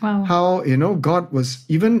 Wow. how, God was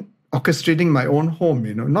even orchestrating my own home,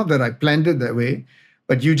 not that I planned it that way,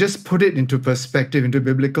 but you just put it into perspective, into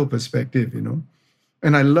biblical perspective,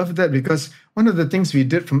 And I love that, because one of the things we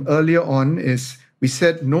did from earlier on is we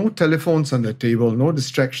said no telephones on the table, no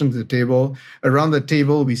distractions at the table. Around the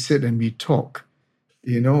table, we sit and we talk.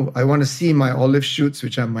 I want to see my olive shoots,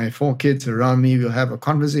 which are my 4 kids around me. We'll have a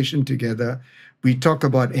conversation together. We talk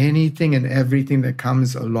about anything and everything that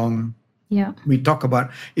comes along. Yeah. We talk about,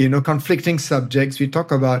 conflicting subjects. We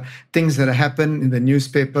talk about things that happen in the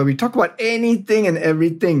newspaper. We talk about anything and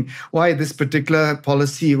everything. Why this particular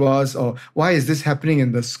policy was, or why is this happening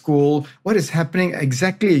in the school? What is happening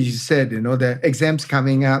exactly as you said, the exams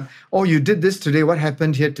coming up. Oh, you did this today. What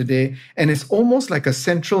happened here today? And it's almost like a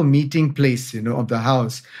central meeting place, of the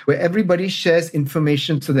house, where everybody shares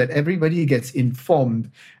information so that everybody gets informed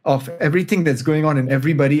of everything that's going on in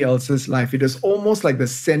everybody else's life. It is almost like the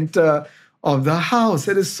center of the house.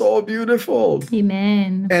 It is so beautiful.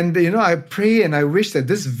 Amen. And, I pray and I wish that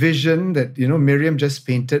this vision that, Miriam just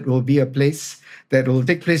painted will be a place that will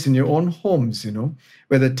take place in your own homes,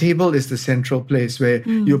 where the table is the central place, where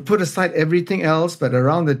you put aside everything else, but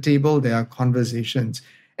around the table, there are conversations.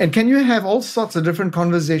 And can you have all sorts of different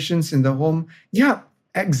conversations in the home? Yeah,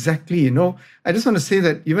 exactly. I just want to say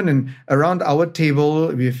that even around our table,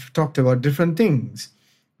 we've talked about different things.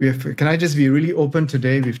 Can I just be really open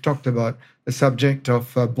today? We've talked about the subject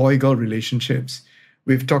of boy-girl relationships.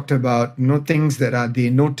 We've talked about things that they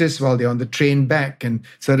notice while they're on the train back, and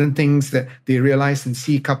certain things that they realize and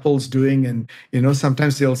see couples doing. And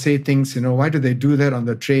sometimes they'll say things, why do they do that on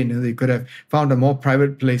the train? They could have found a more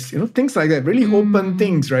private place. Things like that. Really open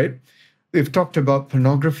things, right? We've talked about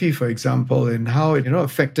pornography, for example, and how it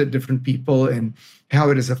affected different people and how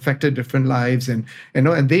it has affected different lives. And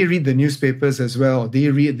they read the newspapers as well. They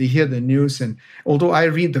hear the news. And although I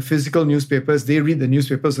read the physical newspapers, they read the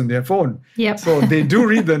newspapers on their phone. Yep. So they do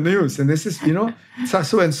read the news. And this is,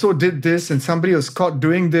 so and so did this, and somebody was caught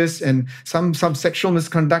doing this, and some sexual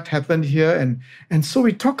misconduct happened here. And so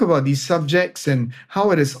we talk about these subjects and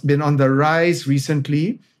how it has been on the rise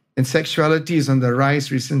recently. And sexuality is on the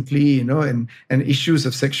rise recently, and issues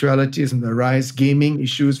of sexuality is on the rise. Gaming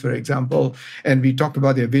issues, for example. And we talk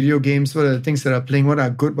about their video games. What are the things that are playing? What are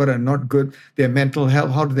good? What are not good? Their mental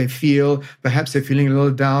health. How do they feel? Perhaps they're feeling a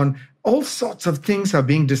little down. All sorts of things are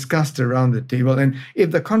being discussed around the table. And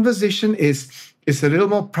if the conversation is it's a little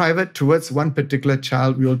more private towards one particular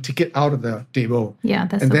child, we will take it out of the table. Yeah,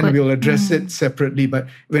 that's and so then good. we'll address it separately. But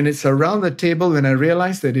when it's around the table, when I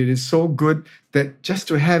realize that it is so good that just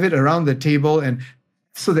to have it around the table and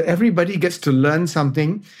so that everybody gets to learn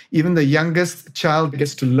something, even the youngest child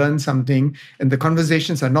gets to learn something, and the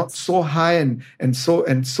conversations are not so high and so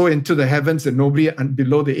into the heavens that nobody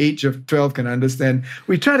below the age of 12 can understand.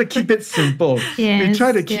 We try to keep it simple. We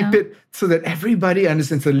try to keep it so that everybody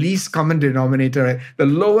understands the least common denominator, right? The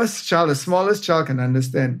lowest child, the smallest child can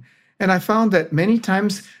understand. And I found that many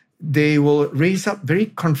times they will raise up very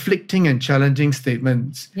conflicting and challenging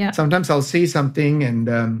statements. Yeah. Sometimes I'll say something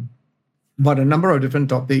and about a number of different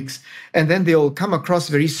topics, and then they'll come across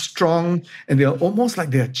very strong and they'll almost like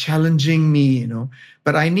they're challenging me,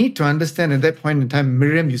 But I need to understand at that point in time,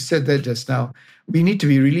 Miriam, you said that just now, we need to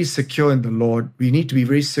be really secure in the Lord. We need to be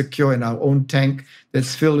very secure in our own tank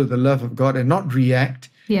that's filled with the love of God and not react.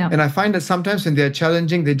 Yeah. And I find that sometimes when they're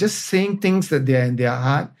challenging, they're just saying things that they're in their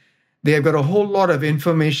heart. They have got a whole lot of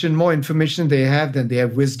information, more information they have than they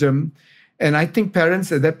have wisdom. And I think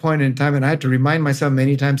parents at that point in time, and I had to remind myself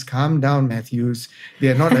many times, calm down, Matthews.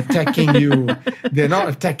 They're not attacking you. They're not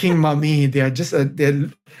attacking mommy. They are just,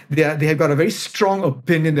 they have got a very strong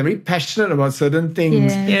opinion. They're very passionate about certain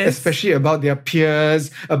things, especially about their peers,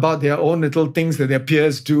 about their own little things that their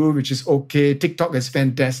peers do, which is okay. TikTok is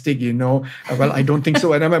fantastic, Well, I don't think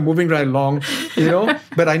so. And I'm moving right along,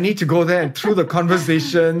 But I need to go there and through the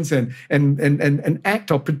conversations and act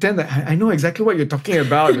or pretend that I know exactly what you're talking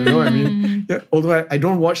about, I mean? Yeah, although I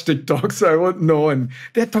don't watch TikTok, so I won't know. And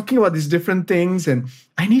they're talking about these different things, and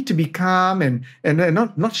I need to be calm and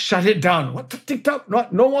not shut it down. What TikTok?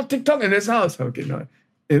 No more TikTok in this house. Okay, no,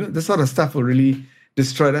 this sort of stuff will really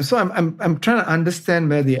destroy them. So I'm trying to understand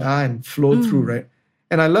where they are and flow through, right?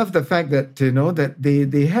 And I love the fact that that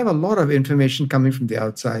they have a lot of information coming from the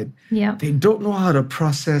outside. Yeah, they don't know how to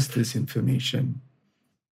process this information,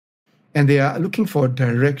 and they are looking for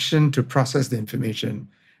direction to process the information.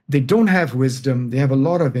 They don't have wisdom. They have a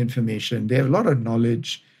lot of information. They have a lot of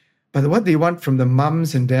knowledge. But what they want from the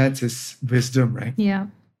mums and dads is wisdom, right? Yeah.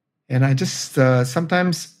 And I just,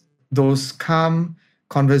 sometimes those calm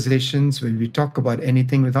conversations when we talk about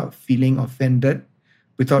anything without feeling offended,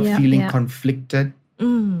 without feeling conflicted,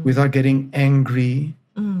 without getting angry,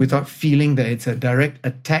 without feeling that it's a direct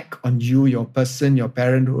attack on you, your person, your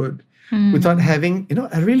parenthood, without having,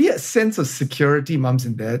 a sense of security, mums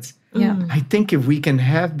and dads. Yeah. I think if we can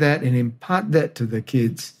have that and impart that to the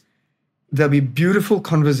kids, there'll be beautiful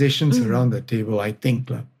conversations around the table, I think.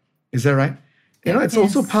 Is that right? It's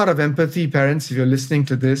also part of empathy, parents, if you're listening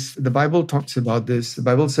to this. The Bible talks about this. The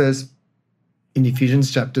Bible says in Ephesians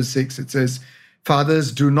chapter 6, it says,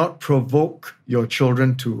 fathers, do not provoke your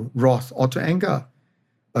children to wrath or to anger,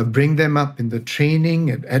 but bring them up in the training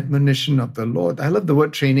and admonition of the Lord. I love the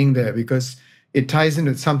word training there because it ties in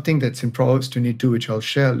with something that's in Proverbs 22, which I'll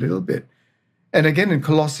share a little bit. And again, in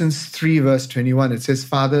Colossians 3, verse 21, it says,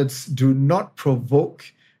 fathers, do not provoke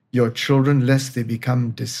your children lest they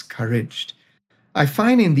become discouraged. I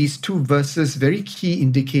find in these two verses very key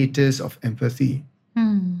indicators of empathy.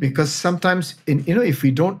 Because sometimes, if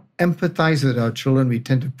we don't empathize with our children, we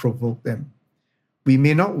tend to provoke them. We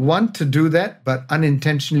may not want to do that, but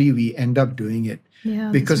unintentionally we end up doing it.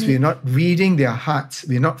 Because we're not reading their hearts.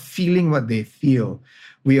 We're not feeling what they feel.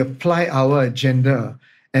 We apply our agenda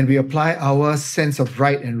and we apply our sense of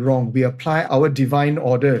right and wrong. We apply our divine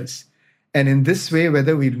orders. And in this way,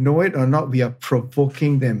 whether we know it or not, we are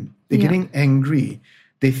provoking them. They're getting angry.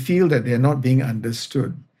 They feel that they're not being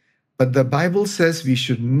understood. But the Bible says we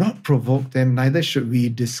should not provoke them, neither should we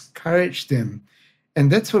discourage them.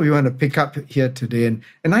 And that's what we want to pick up here today.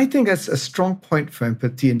 And I think that's a strong point for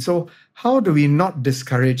empathy. And so how do we not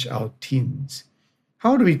discourage our teens?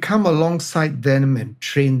 How do we come alongside them and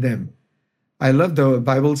train them? I love the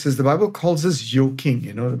Bible says, the Bible calls us yoking.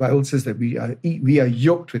 The Bible says that we are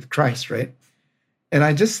yoked with Christ, right? And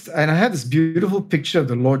I have this beautiful picture of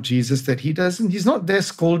the Lord Jesus that he's not there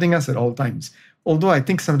scolding us at all times. Although I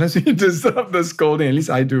think sometimes we deserve the scolding, at least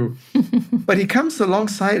I do. But he comes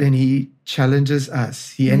alongside and he challenges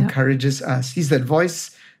us. He encourages us. He's that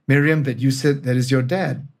voice, Miriam, that you said that is your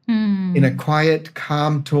dad. In a quiet,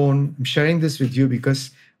 calm tone. I'm sharing this with you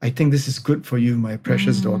because I think this is good for you, my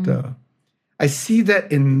precious daughter. I see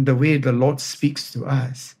that in the way the Lord speaks to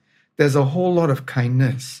us. There's a whole lot of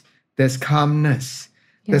kindness. There's calmness.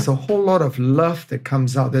 There's a whole lot of love that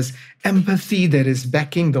comes out. There's empathy that is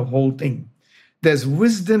backing the whole thing. There's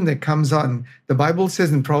wisdom that comes out. And the Bible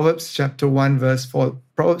says in Proverbs chapter 1, verse 4,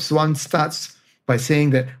 Proverbs 1 starts by saying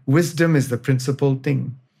that wisdom is the principal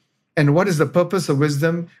thing. And what is the purpose of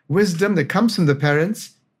wisdom? Wisdom that comes from the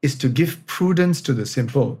parents is to give prudence to the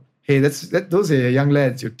simple. Hey, those are your young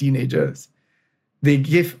lads, your teenagers. They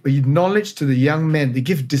give knowledge to the young men. They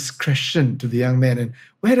give discretion to the young men. And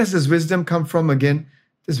where does this wisdom come from again?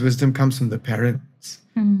 This wisdom comes from the parents.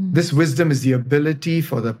 This wisdom is the ability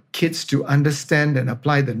for the kids to understand and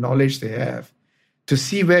apply the knowledge they have, to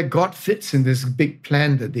see where God fits in this big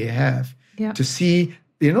plan that they have, to see,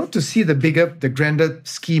 the grander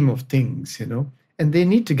scheme of things, And they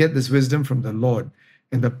need to get this wisdom from the Lord.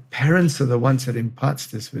 And the parents are the ones that imparts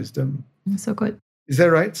this wisdom. So good. Is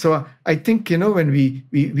that right? So I think, when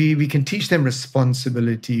we can teach them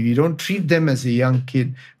responsibility, we don't treat them as a young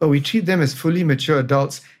kid, but we treat them as fully mature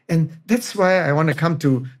adults. And that's why I want to come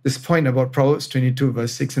to this point about Proverbs 22,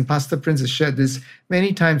 verse 6. And Pastor Prince has shared this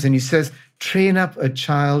many times. And he says, train up a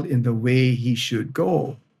child in the way he should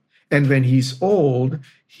go. And when he's old,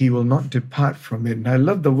 he will not depart from it. And I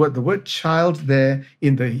love the word. The word child there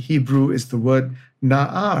in the Hebrew is the word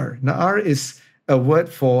na'ar. Na'ar is a word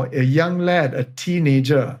for a young lad, a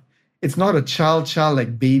teenager. It's not a child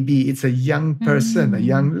like baby. It's a young person, a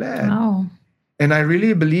young lad. Wow. And I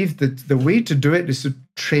really believe that the way to do it is to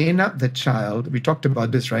train up the child. We talked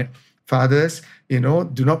about this, right? Fathers, do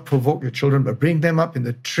not provoke your children, but bring them up in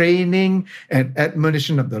the training and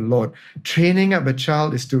admonition of the Lord. Training up a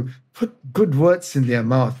child is to put good words in their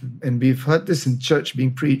mouth. And we've heard this in church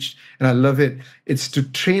being preached, and I love it. It's to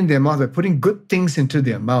train their mouth by putting good things into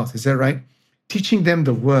their mouth. Is that right? Teaching them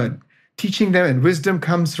the word. Teaching them, and wisdom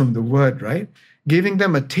comes from the word, right? Giving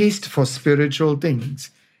them a taste for spiritual things.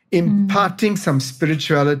 Imparting some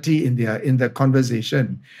spirituality in their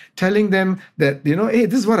conversation, telling them that, hey,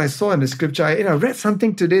 this is what I saw in the scripture. I read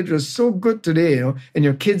something today. It was so good today, and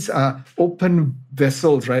your kids are open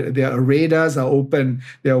vessels, right? Their radars are open,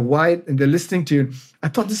 they're wide, and they're listening to you. I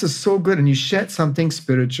thought this is so good. And you shared something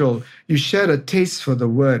spiritual. You shared a taste for the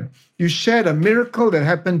word. You shared a miracle that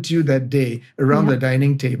happened to you that day around the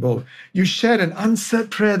dining table. You shared an answered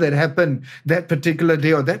prayer that happened that particular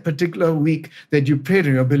day or that particular week that you prayed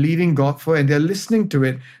and you're believing God for, and they're listening to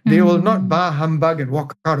it. They will not bah humbug and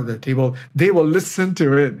walk out of the table. They will listen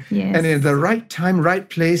to it. Yes. And in the right time, right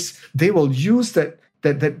place, they will use that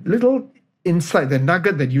little insight, the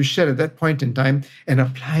nugget that you shared at that point in time, and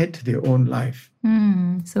apply it to their own life.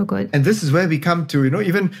 So good. And this is where we come to,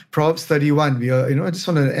 even Proverbs 31. We are, I just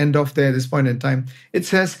want to end off there at this point in time. It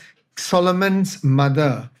says Solomon's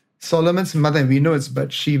mother, and we know it's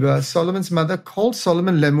Bathsheba. Solomon's mother called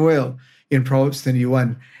Solomon Lemuel in Proverbs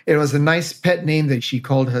 21. It was a nice pet name that she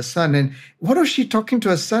called her son. And what was she talking to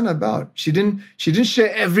her son about? She didn't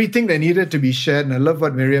share everything that needed to be shared. And I love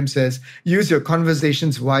what Miriam says. Use your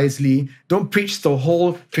conversations wisely. Don't preach the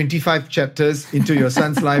whole 25 chapters into your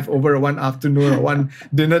son's life over one afternoon or one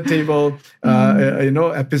dinner table,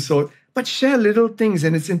 episode. But share little things.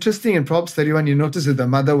 And it's interesting in Proverbs 31, you notice that the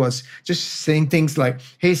mother was just saying things like,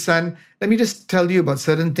 hey, son, let me just tell you about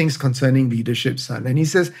certain things concerning leadership, son. And he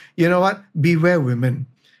says, you know what? Beware women.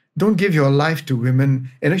 Don't give your life to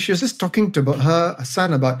women. And she was just talking to her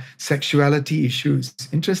son about sexuality issues.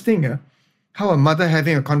 Interesting, how a mother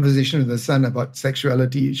having a conversation with her son about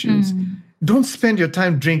sexuality issues. Don't spend your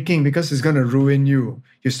time drinking because it's going to ruin you.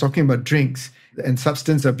 He was talking about drinks and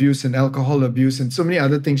substance abuse and alcohol abuse and so many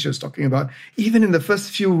other things she was talking about. Even in the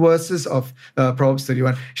first few verses of Proverbs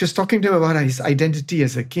 31, she was talking to him about his identity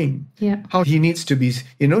as a king. Yeah. How he needs to be,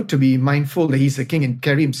 to be mindful that he's a king and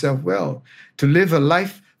carry himself well, to live a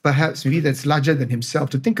life perhaps maybe that's larger than himself,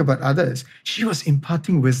 to think about others. She was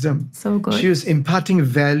imparting wisdom. So good. She was imparting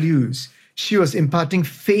values. She was imparting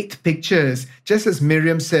faith pictures. Just as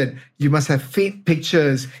Miriam said, you must have faith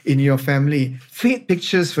pictures in your family, faith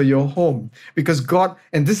pictures for your home. Because God,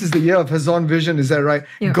 and this is the year of Hazon Vision, is that right?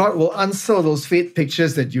 Yeah. God will answer those faith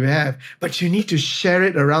pictures that you have, but you need to share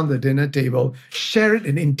it around the dinner table. Share it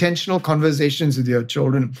in intentional conversations with your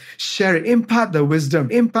children. Share it, impart the wisdom,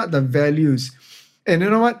 impart the values. And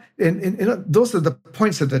you know what? And those are the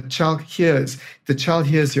points that the child hears. The child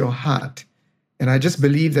hears your heart. And I just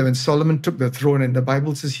believe that when Solomon took the throne, and the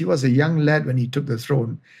Bible says he was a young lad when he took the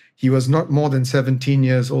throne, he was not more than 17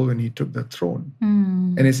 years old when he took the throne.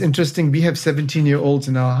 And it's interesting, we have 17-year-olds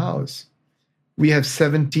in our house. We have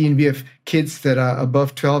kids that are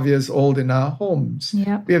above 12 years old in our homes.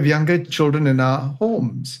 Yeah. We have younger children in our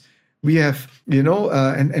homes. We have,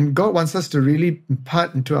 and God wants us to really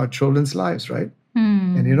impart into our children's lives, right?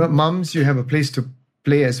 And moms, you have a place to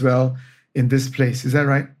play as well in this place. Is that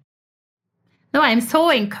right? No, I'm so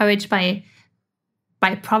encouraged by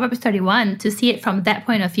Proverbs 31 to see it from that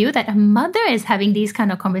point of view, that a mother is having these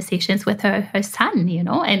kind of conversations with her son,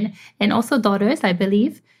 and also daughters, I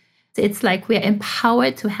believe. It's like we're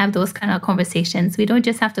empowered to have those kind of conversations. We don't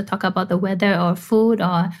just have to talk about the weather or food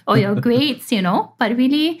or your grades, but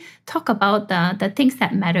really talk about the things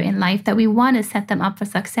that matter in life, that we want to set them up for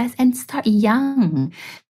success, and start young.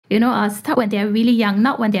 Start when they're really young,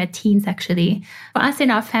 not when they're teens, actually. For us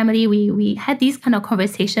in our family, we had these kind of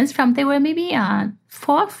conversations from they were maybe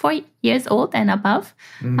 4 years old and above.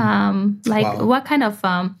 Wow. What kind of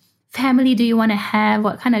family do you want to have?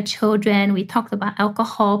 What kind of children? We talked about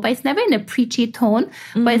alcohol, but it's never in a preachy tone,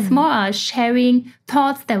 but it's more sharing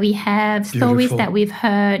thoughts that we have, stories Beautiful. that we've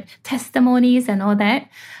heard, testimonies and all that.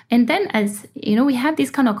 And then as, we have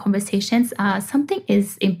these kind of conversations, something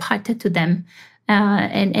is imparted to them.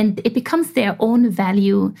 And it becomes their own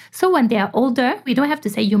value. So when they are older, we don't have to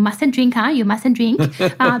say, you mustn't drink, you mustn't drink,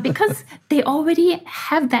 because they already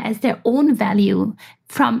have that as their own value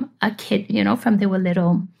from a kid, from they were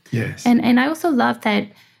little. Yes. And I also love that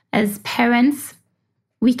as parents,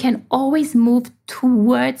 we can always move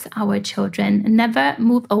towards our children, never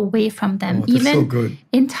move away from them. That's Even so good.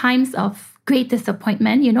 in times of great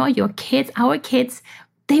disappointment, your kids, our kids,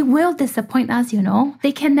 they will disappoint us,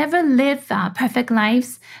 They can never live perfect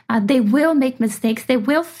lives. They will make mistakes. They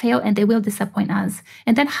will fail and they will disappoint us.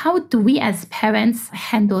 And then how do we as parents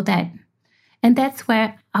handle that? And that's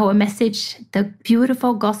where our message, the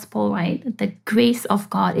beautiful gospel, right? The grace of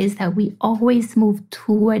God is that we always move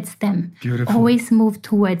towards them. Beautiful. Always move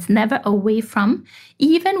towards, never away from.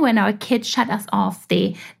 Even when our kids shut us off,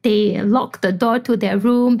 they lock the door to their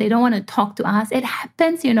room. They don't want to talk to us. It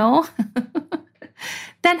happens,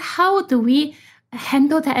 Then how do we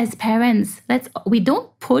handle that as parents? We don't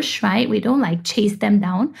push, right? We don't chase them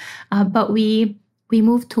down, but we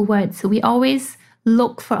move towards. So we always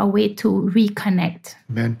look for a way to reconnect,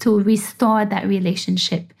 Amen. to restore that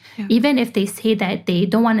relationship. Yeah. Even if they say that they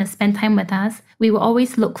don't want to spend time with us, we will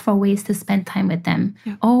always look for ways to spend time with them.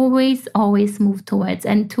 Yeah. Always move towards,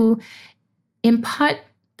 and to impart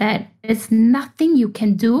that there's nothing you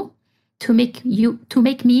can do to make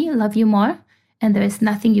me love you more. And there is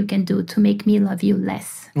nothing you can do to make me love you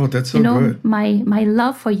less. Oh, that's so good. My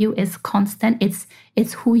love for you is constant.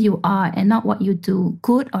 It's who you are and not what you do,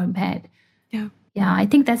 good or bad. Yeah. Yeah, I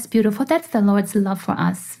think that's beautiful. That's the Lord's love for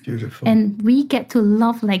us. Beautiful. And we get to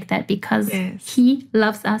love like that because He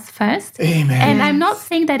loves us first. Amen. And I'm not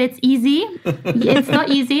saying that it's easy. It's not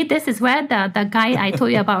easy. This is where the guy I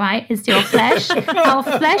told you about, right, is your flesh. Our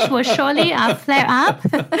flesh will surely flare up.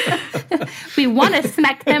 We want to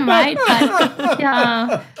smack them, right?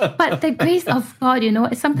 But the grace of God,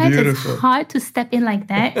 sometimes Beautiful. it's hard to step in like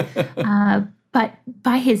that. But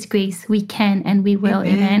by His grace, we can and we will.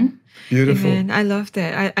 Amen. Beautiful. Amen. I love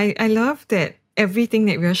that. I love that everything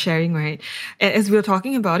that we're sharing, right? As we were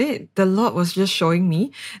talking about it, the Lord was just showing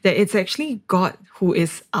me that it's actually God who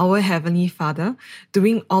is our Heavenly Father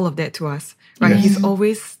doing all of that to us, right? Yes. He's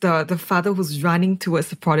always the Father who's running towards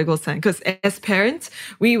the prodigal son. Because as parents,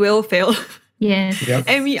 we will fail. Yes. Yep,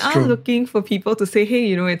 And we it's are true. looking for people to say,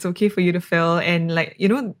 hey, it's okay for you to fail. And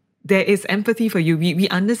there is empathy for you. We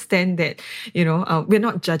understand that, we're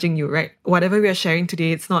not judging you, right? Whatever we are sharing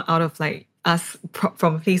today, it's not out of us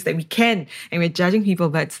from a place that we can and we're judging people,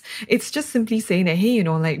 but it's just simply saying that, hey,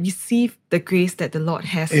 receive the grace that the Lord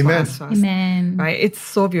has Amen. for us first. Amen. Right? It's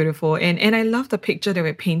so beautiful. And I love the picture that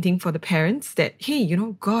we're painting for the parents that, hey,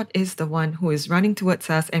 God is the one who is running towards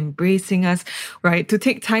us, embracing us, right? To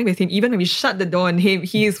take time with Him. Even when we shut the door on Him,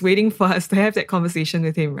 He is waiting for us to have that conversation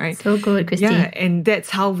with Him, right? So good, Christy. Yeah, and that's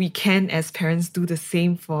how we can, as parents, do the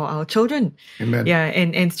same for our children. Amen. Yeah,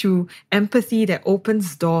 and through empathy that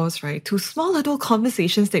opens doors, right, to small little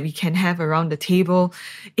conversations that we can have around the table,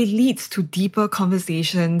 it leads to deeper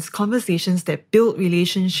conversations that build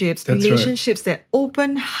relationships, That's relationships that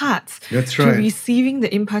open hearts That's to right. receiving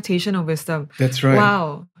the impartation of wisdom. That's right.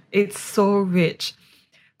 Wow, it's so rich.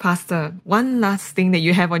 Pastor, one last thing that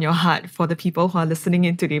you have on your heart for the people who are listening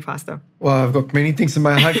in today, Pastor. Well, I've got many things in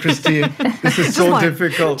my heart, Christy. This is so one.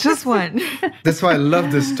 difficult. Just one. That's why I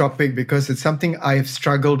love this topic, because it's something I've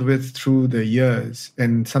struggled with through the years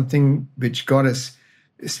and something which God is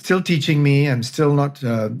still teaching me. I'm still not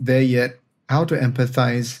there yet, how to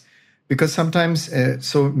empathize. Because sometimes,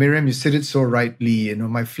 so Miriam, you said it so rightly,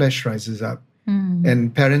 my flesh rises up.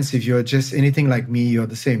 And parents, if you're just anything like me, you're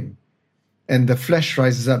the same. And the flesh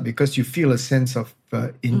rises up because you feel a sense of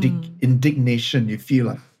indignation. You feel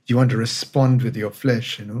like you want to respond with your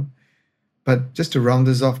flesh, But just to round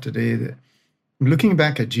this off today, I'm looking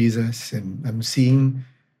back at Jesus and I'm seeing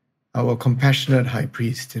our compassionate high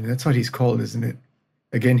priest. And that's what he's called, isn't it?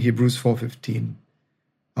 Again, Hebrews 4:15,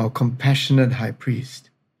 our compassionate high priest.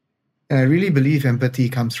 And I really believe empathy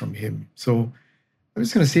comes from him. So I'm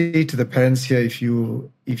just going to say to the parents here, if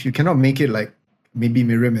you cannot make it like maybe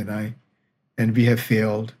Miriam and I, and we have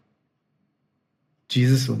failed,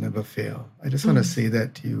 Jesus will never fail. I just want to say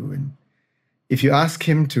that to you. And if you ask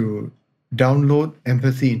him to download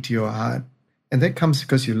empathy into your heart, and that comes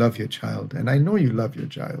because you love your child, and I know you love your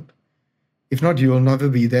child. If not, you will never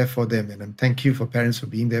be there for them. And I'm thank you for parents for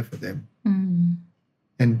being there for them.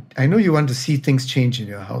 And I know you want to see things change in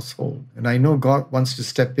your household. And I know God wants to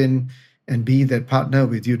step in and be that partner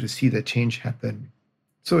with you to see that change happen.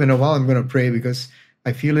 So in a while, I'm going to pray because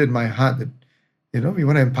I feel it in my heart that, we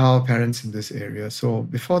want to empower parents in this area. So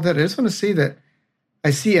before that, I just want to say that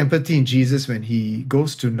I see empathy in Jesus when he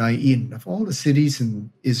goes to Nain. Of all the cities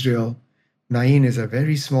in Israel, Nain is a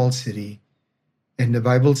very small city. And the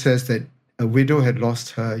Bible says that a widow had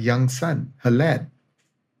lost her young son, her lad.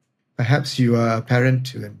 Perhaps you are a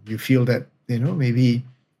parent and you feel that, maybe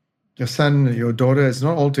your son, your daughter is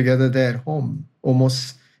not altogether there at home,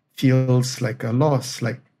 almost feels like a loss,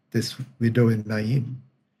 like this widow in Nain.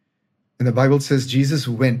 And the Bible says Jesus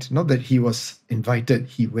went, not that he was invited,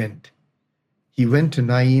 he went. He went to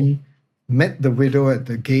Nain, met the widow at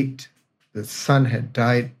the gate. The son had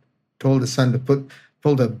died, told the son to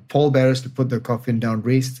told the pallbearers to put the coffin down,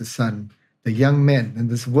 raised the son, the young man. And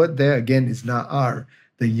this word there again is na'ar,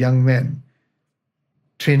 the young man.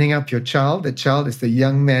 Training up your child, the child is the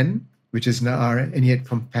young man, which is na'ar, and he had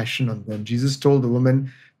compassion on them. Jesus told the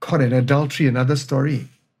woman caught in adultery, another story,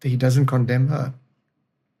 that he doesn't condemn her.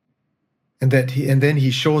 And then he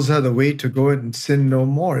shows her the way to go and sin no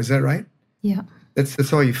more. Is that right? Yeah.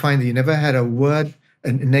 That's all you find. He never had a word,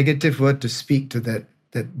 a negative word to speak to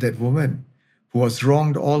that woman who was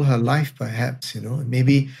wronged all her life, perhaps,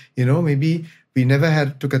 Maybe we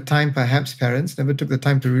never took a time, perhaps parents never took the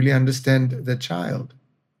time to really understand the child,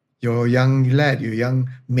 your young lad, your young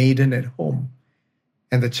maiden at home.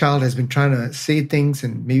 And the child has been trying to say things,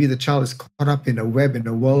 and maybe the child is caught up in a web, in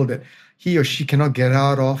a world that he or she cannot get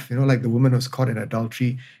out of, like the woman who was caught in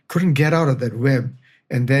adultery, couldn't get out of that web.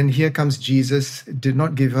 And then here comes Jesus, did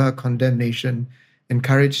not give her condemnation,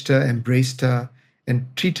 encouraged her, embraced her, and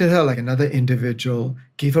treated her like another individual,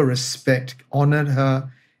 gave her respect, honored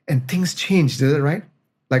her, and things changed, is that right?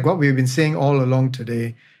 Like what we've been saying all along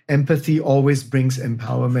today, empathy always brings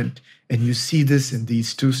empowerment. And you see this in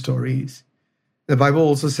these two stories. The Bible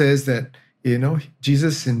also says that,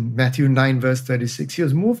 Jesus in Matthew 9, verse 36, he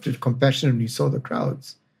was moved with compassion when he saw the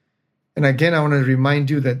crowds. And again, I want to remind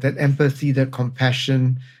you that empathy, that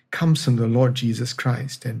compassion comes from the Lord Jesus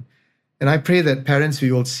Christ. And I pray that parents,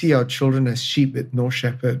 we will see our children as sheep with no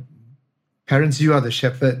shepherd. Parents, you are the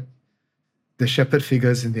shepherd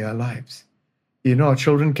figures in their lives. Our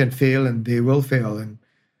children can fail and they will fail. And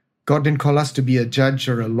God didn't call us to be a judge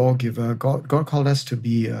or a lawgiver. God called us to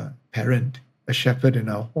be a parent, a shepherd in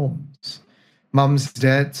our homes. Moms,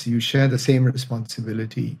 dads, you share the same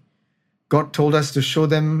responsibility. God told us to show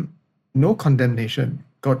them no condemnation.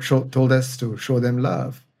 God told us to show them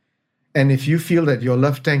love. And if you feel that your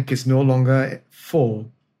love tank is no longer full,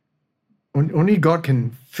 only God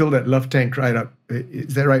can fill that love tank right up.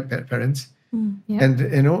 Is that right, parents? Yeah. And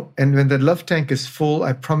and when the love tank is full,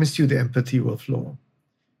 I promise you the empathy will flow,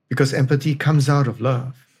 because empathy comes out of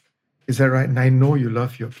love. Is that right? And I know you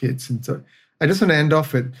love your kids. And so I just want to end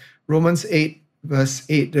off with Romans 8, verse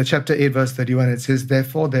 8, chapter 8, verse 31. It says,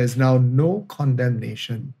 therefore, there is now no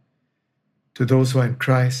condemnation to those who are in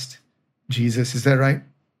Christ Jesus. Is that right?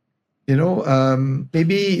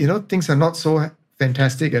 Maybe, things are not so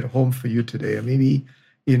fantastic at home for you today. Or maybe,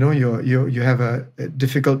 you have a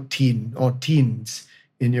difficult teen or teens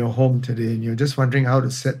in your home today, and you're just wondering how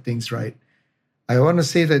to set things right. I want to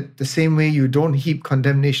say that the same way you don't heap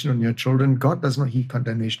condemnation on your children, God does not heap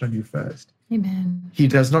condemnation on you first. Amen. He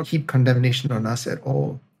does not heap condemnation on us at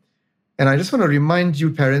all. And I just want to remind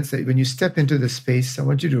you, parents, that when you step into this space, I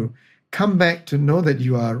want you to come back to know that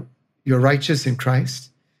you're righteous in Christ,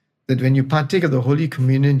 that when you partake of the Holy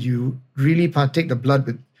Communion, you really partake the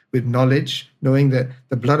blood with knowledge, knowing that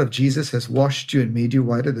the blood of Jesus has washed you and made you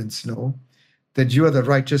whiter than snow, that you are the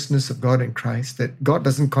righteousness of God in Christ, that God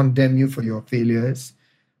doesn't condemn you for your failures,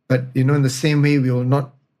 but, in the same way, we will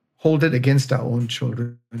not hold it against our own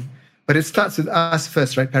children. But it starts with us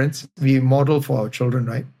first, right, parents? We model for our children,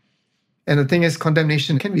 right? And the thing is,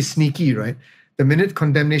 condemnation can be sneaky, right? The minute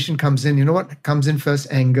condemnation comes in, you know what comes in first?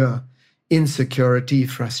 Anger, insecurity,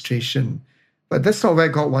 frustration. But that's not where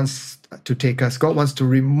God wants to take us. God wants to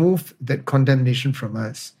remove that condemnation from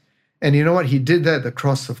us. And you know what? He did that at the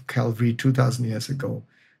cross of Calvary 2,000 years ago.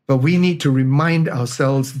 But we need to remind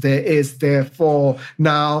ourselves there is therefore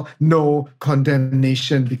now no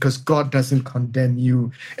condemnation, because God doesn't condemn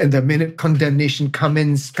you. And the minute condemnation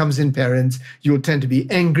comes in, parents, you'll tend to be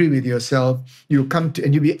angry with yourself. You'll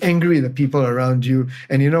be angry with the people around you.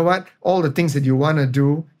 And you know what? All the things that you want to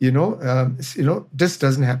do, this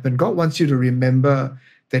doesn't happen. God wants you to remember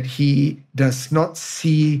that He does not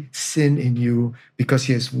see sin in you, because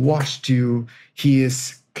He has washed you. He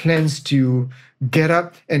has cleansed you. Get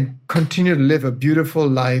up and continue to live a beautiful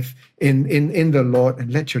life in the Lord,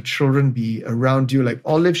 and let your children be around you like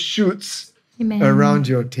olive shoots. Amen. Around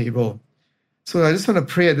your table. So I just want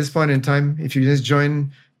to pray at this point in time. If you just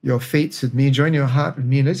join your faiths with me, join your heart with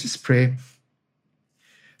me, let's just pray.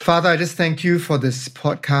 Father, I just thank you for this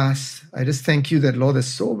podcast. I just thank you that, Lord, there's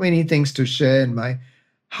so many things to share, and my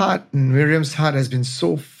heart and Miriam's heart has been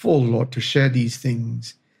so full, Lord, to share these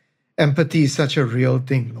things. Empathy is such a real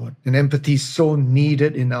thing, Lord, and empathy is so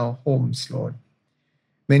needed in our homes, Lord.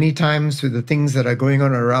 Many times with the things that are going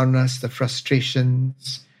on around us, the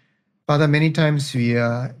frustrations, Father, many times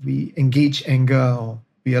we engage anger, or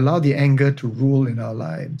we allow the anger to rule in our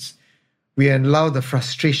lives. We allow the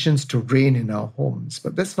frustrations to reign in our homes,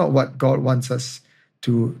 but that's not what God wants us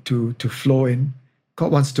to flow in.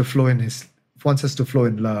 God wants to flow wants us to flow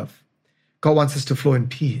in love. God wants us to flow in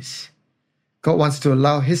peace. God wants to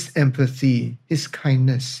allow His empathy, His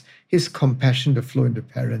kindness, His compassion to flow into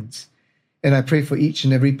parents. And I pray for each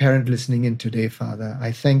and every parent listening in today, Father.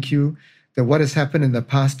 I thank you that what has happened in the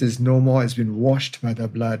past is no more, has been washed by the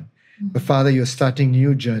blood. Mm-hmm. But Father, you're starting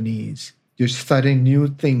new journeys. You're starting new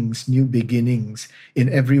things, new beginnings in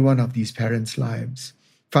every one of these parents' lives.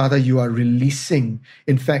 Father, you are releasing,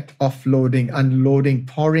 in fact, offloading, unloading,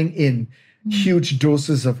 pouring in huge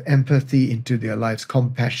doses of empathy into their lives,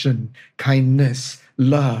 compassion, kindness,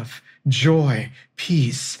 love, joy,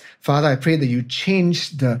 peace. Father, I pray that you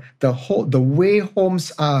change the way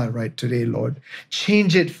homes are right today, Lord.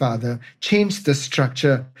 Change it, Father. Change the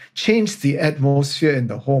structure. Change the atmosphere in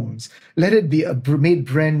the homes. Let it be made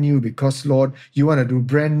brand new, because, Lord, you want to do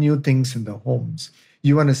brand new things in the homes.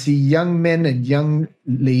 You want to see young men and young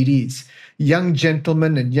ladies, young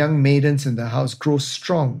gentlemen and young maidens in the house grow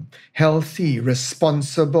strong, healthy,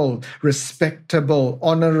 responsible, respectable,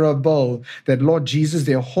 honorable. That, Lord Jesus,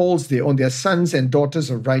 their sons and daughters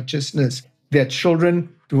of righteousness. Their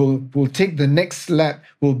children will take the next lap,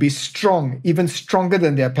 will be strong, even stronger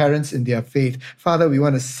than their parents in their faith. Father, we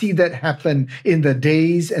want to see that happen in the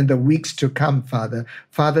days and the weeks to come, Father.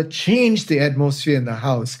 Father, change the atmosphere in the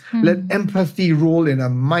house. Let empathy rule in a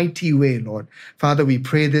mighty way, Lord. Father, we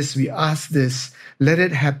pray this, we ask this. Let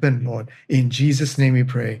it happen, Lord. In Jesus' name we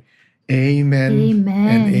pray. Amen. Amen.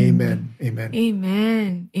 And amen. Amen.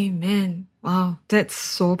 Amen. Amen. Wow, that's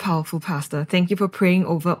so powerful, Pastor. Thank you for praying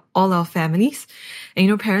over all our families.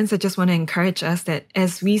 And parents, I just want to encourage us that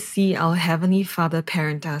as we see our Heavenly Father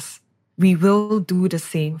parent us, we will do the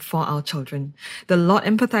same for our children. The Lord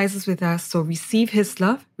empathizes with us, so receive His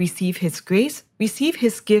love, receive His grace, receive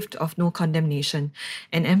His gift of no condemnation,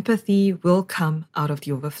 and empathy will come out of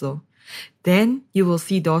the overflow. Then you will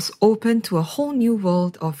see doors open to a whole new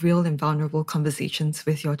world of real and vulnerable conversations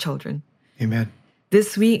with your children. Amen.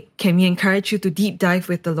 This week, can we encourage you to deep dive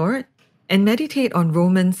with the Lord and meditate on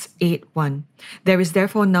Romans 8:1. There is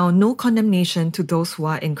therefore now no condemnation to those who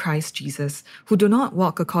are in Christ Jesus, who do not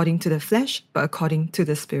walk according to the flesh, but according to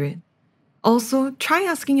the Spirit. Also, try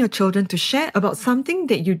asking your children to share about something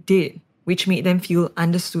that you did, which made them feel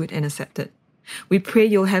understood and accepted. We pray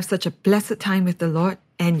you'll have such a blessed time with the Lord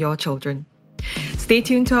and your children. Stay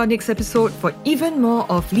tuned to our next episode for even more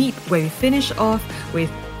of L.E.A.P, where we finish off with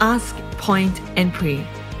Ask, Point, and Pray.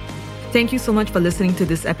 Thank you so much for listening to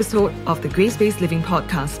this episode of the Grace-Based Living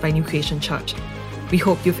Podcast by New Creation Church. We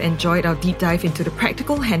hope you've enjoyed our deep dive into the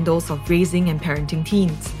practical handles of raising and parenting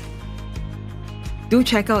teens. Do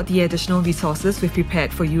check out the additional resources we've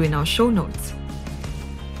prepared for you in our show notes.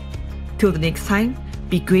 Till the next time,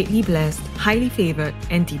 be greatly blessed, highly favored,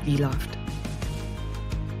 and deeply loved.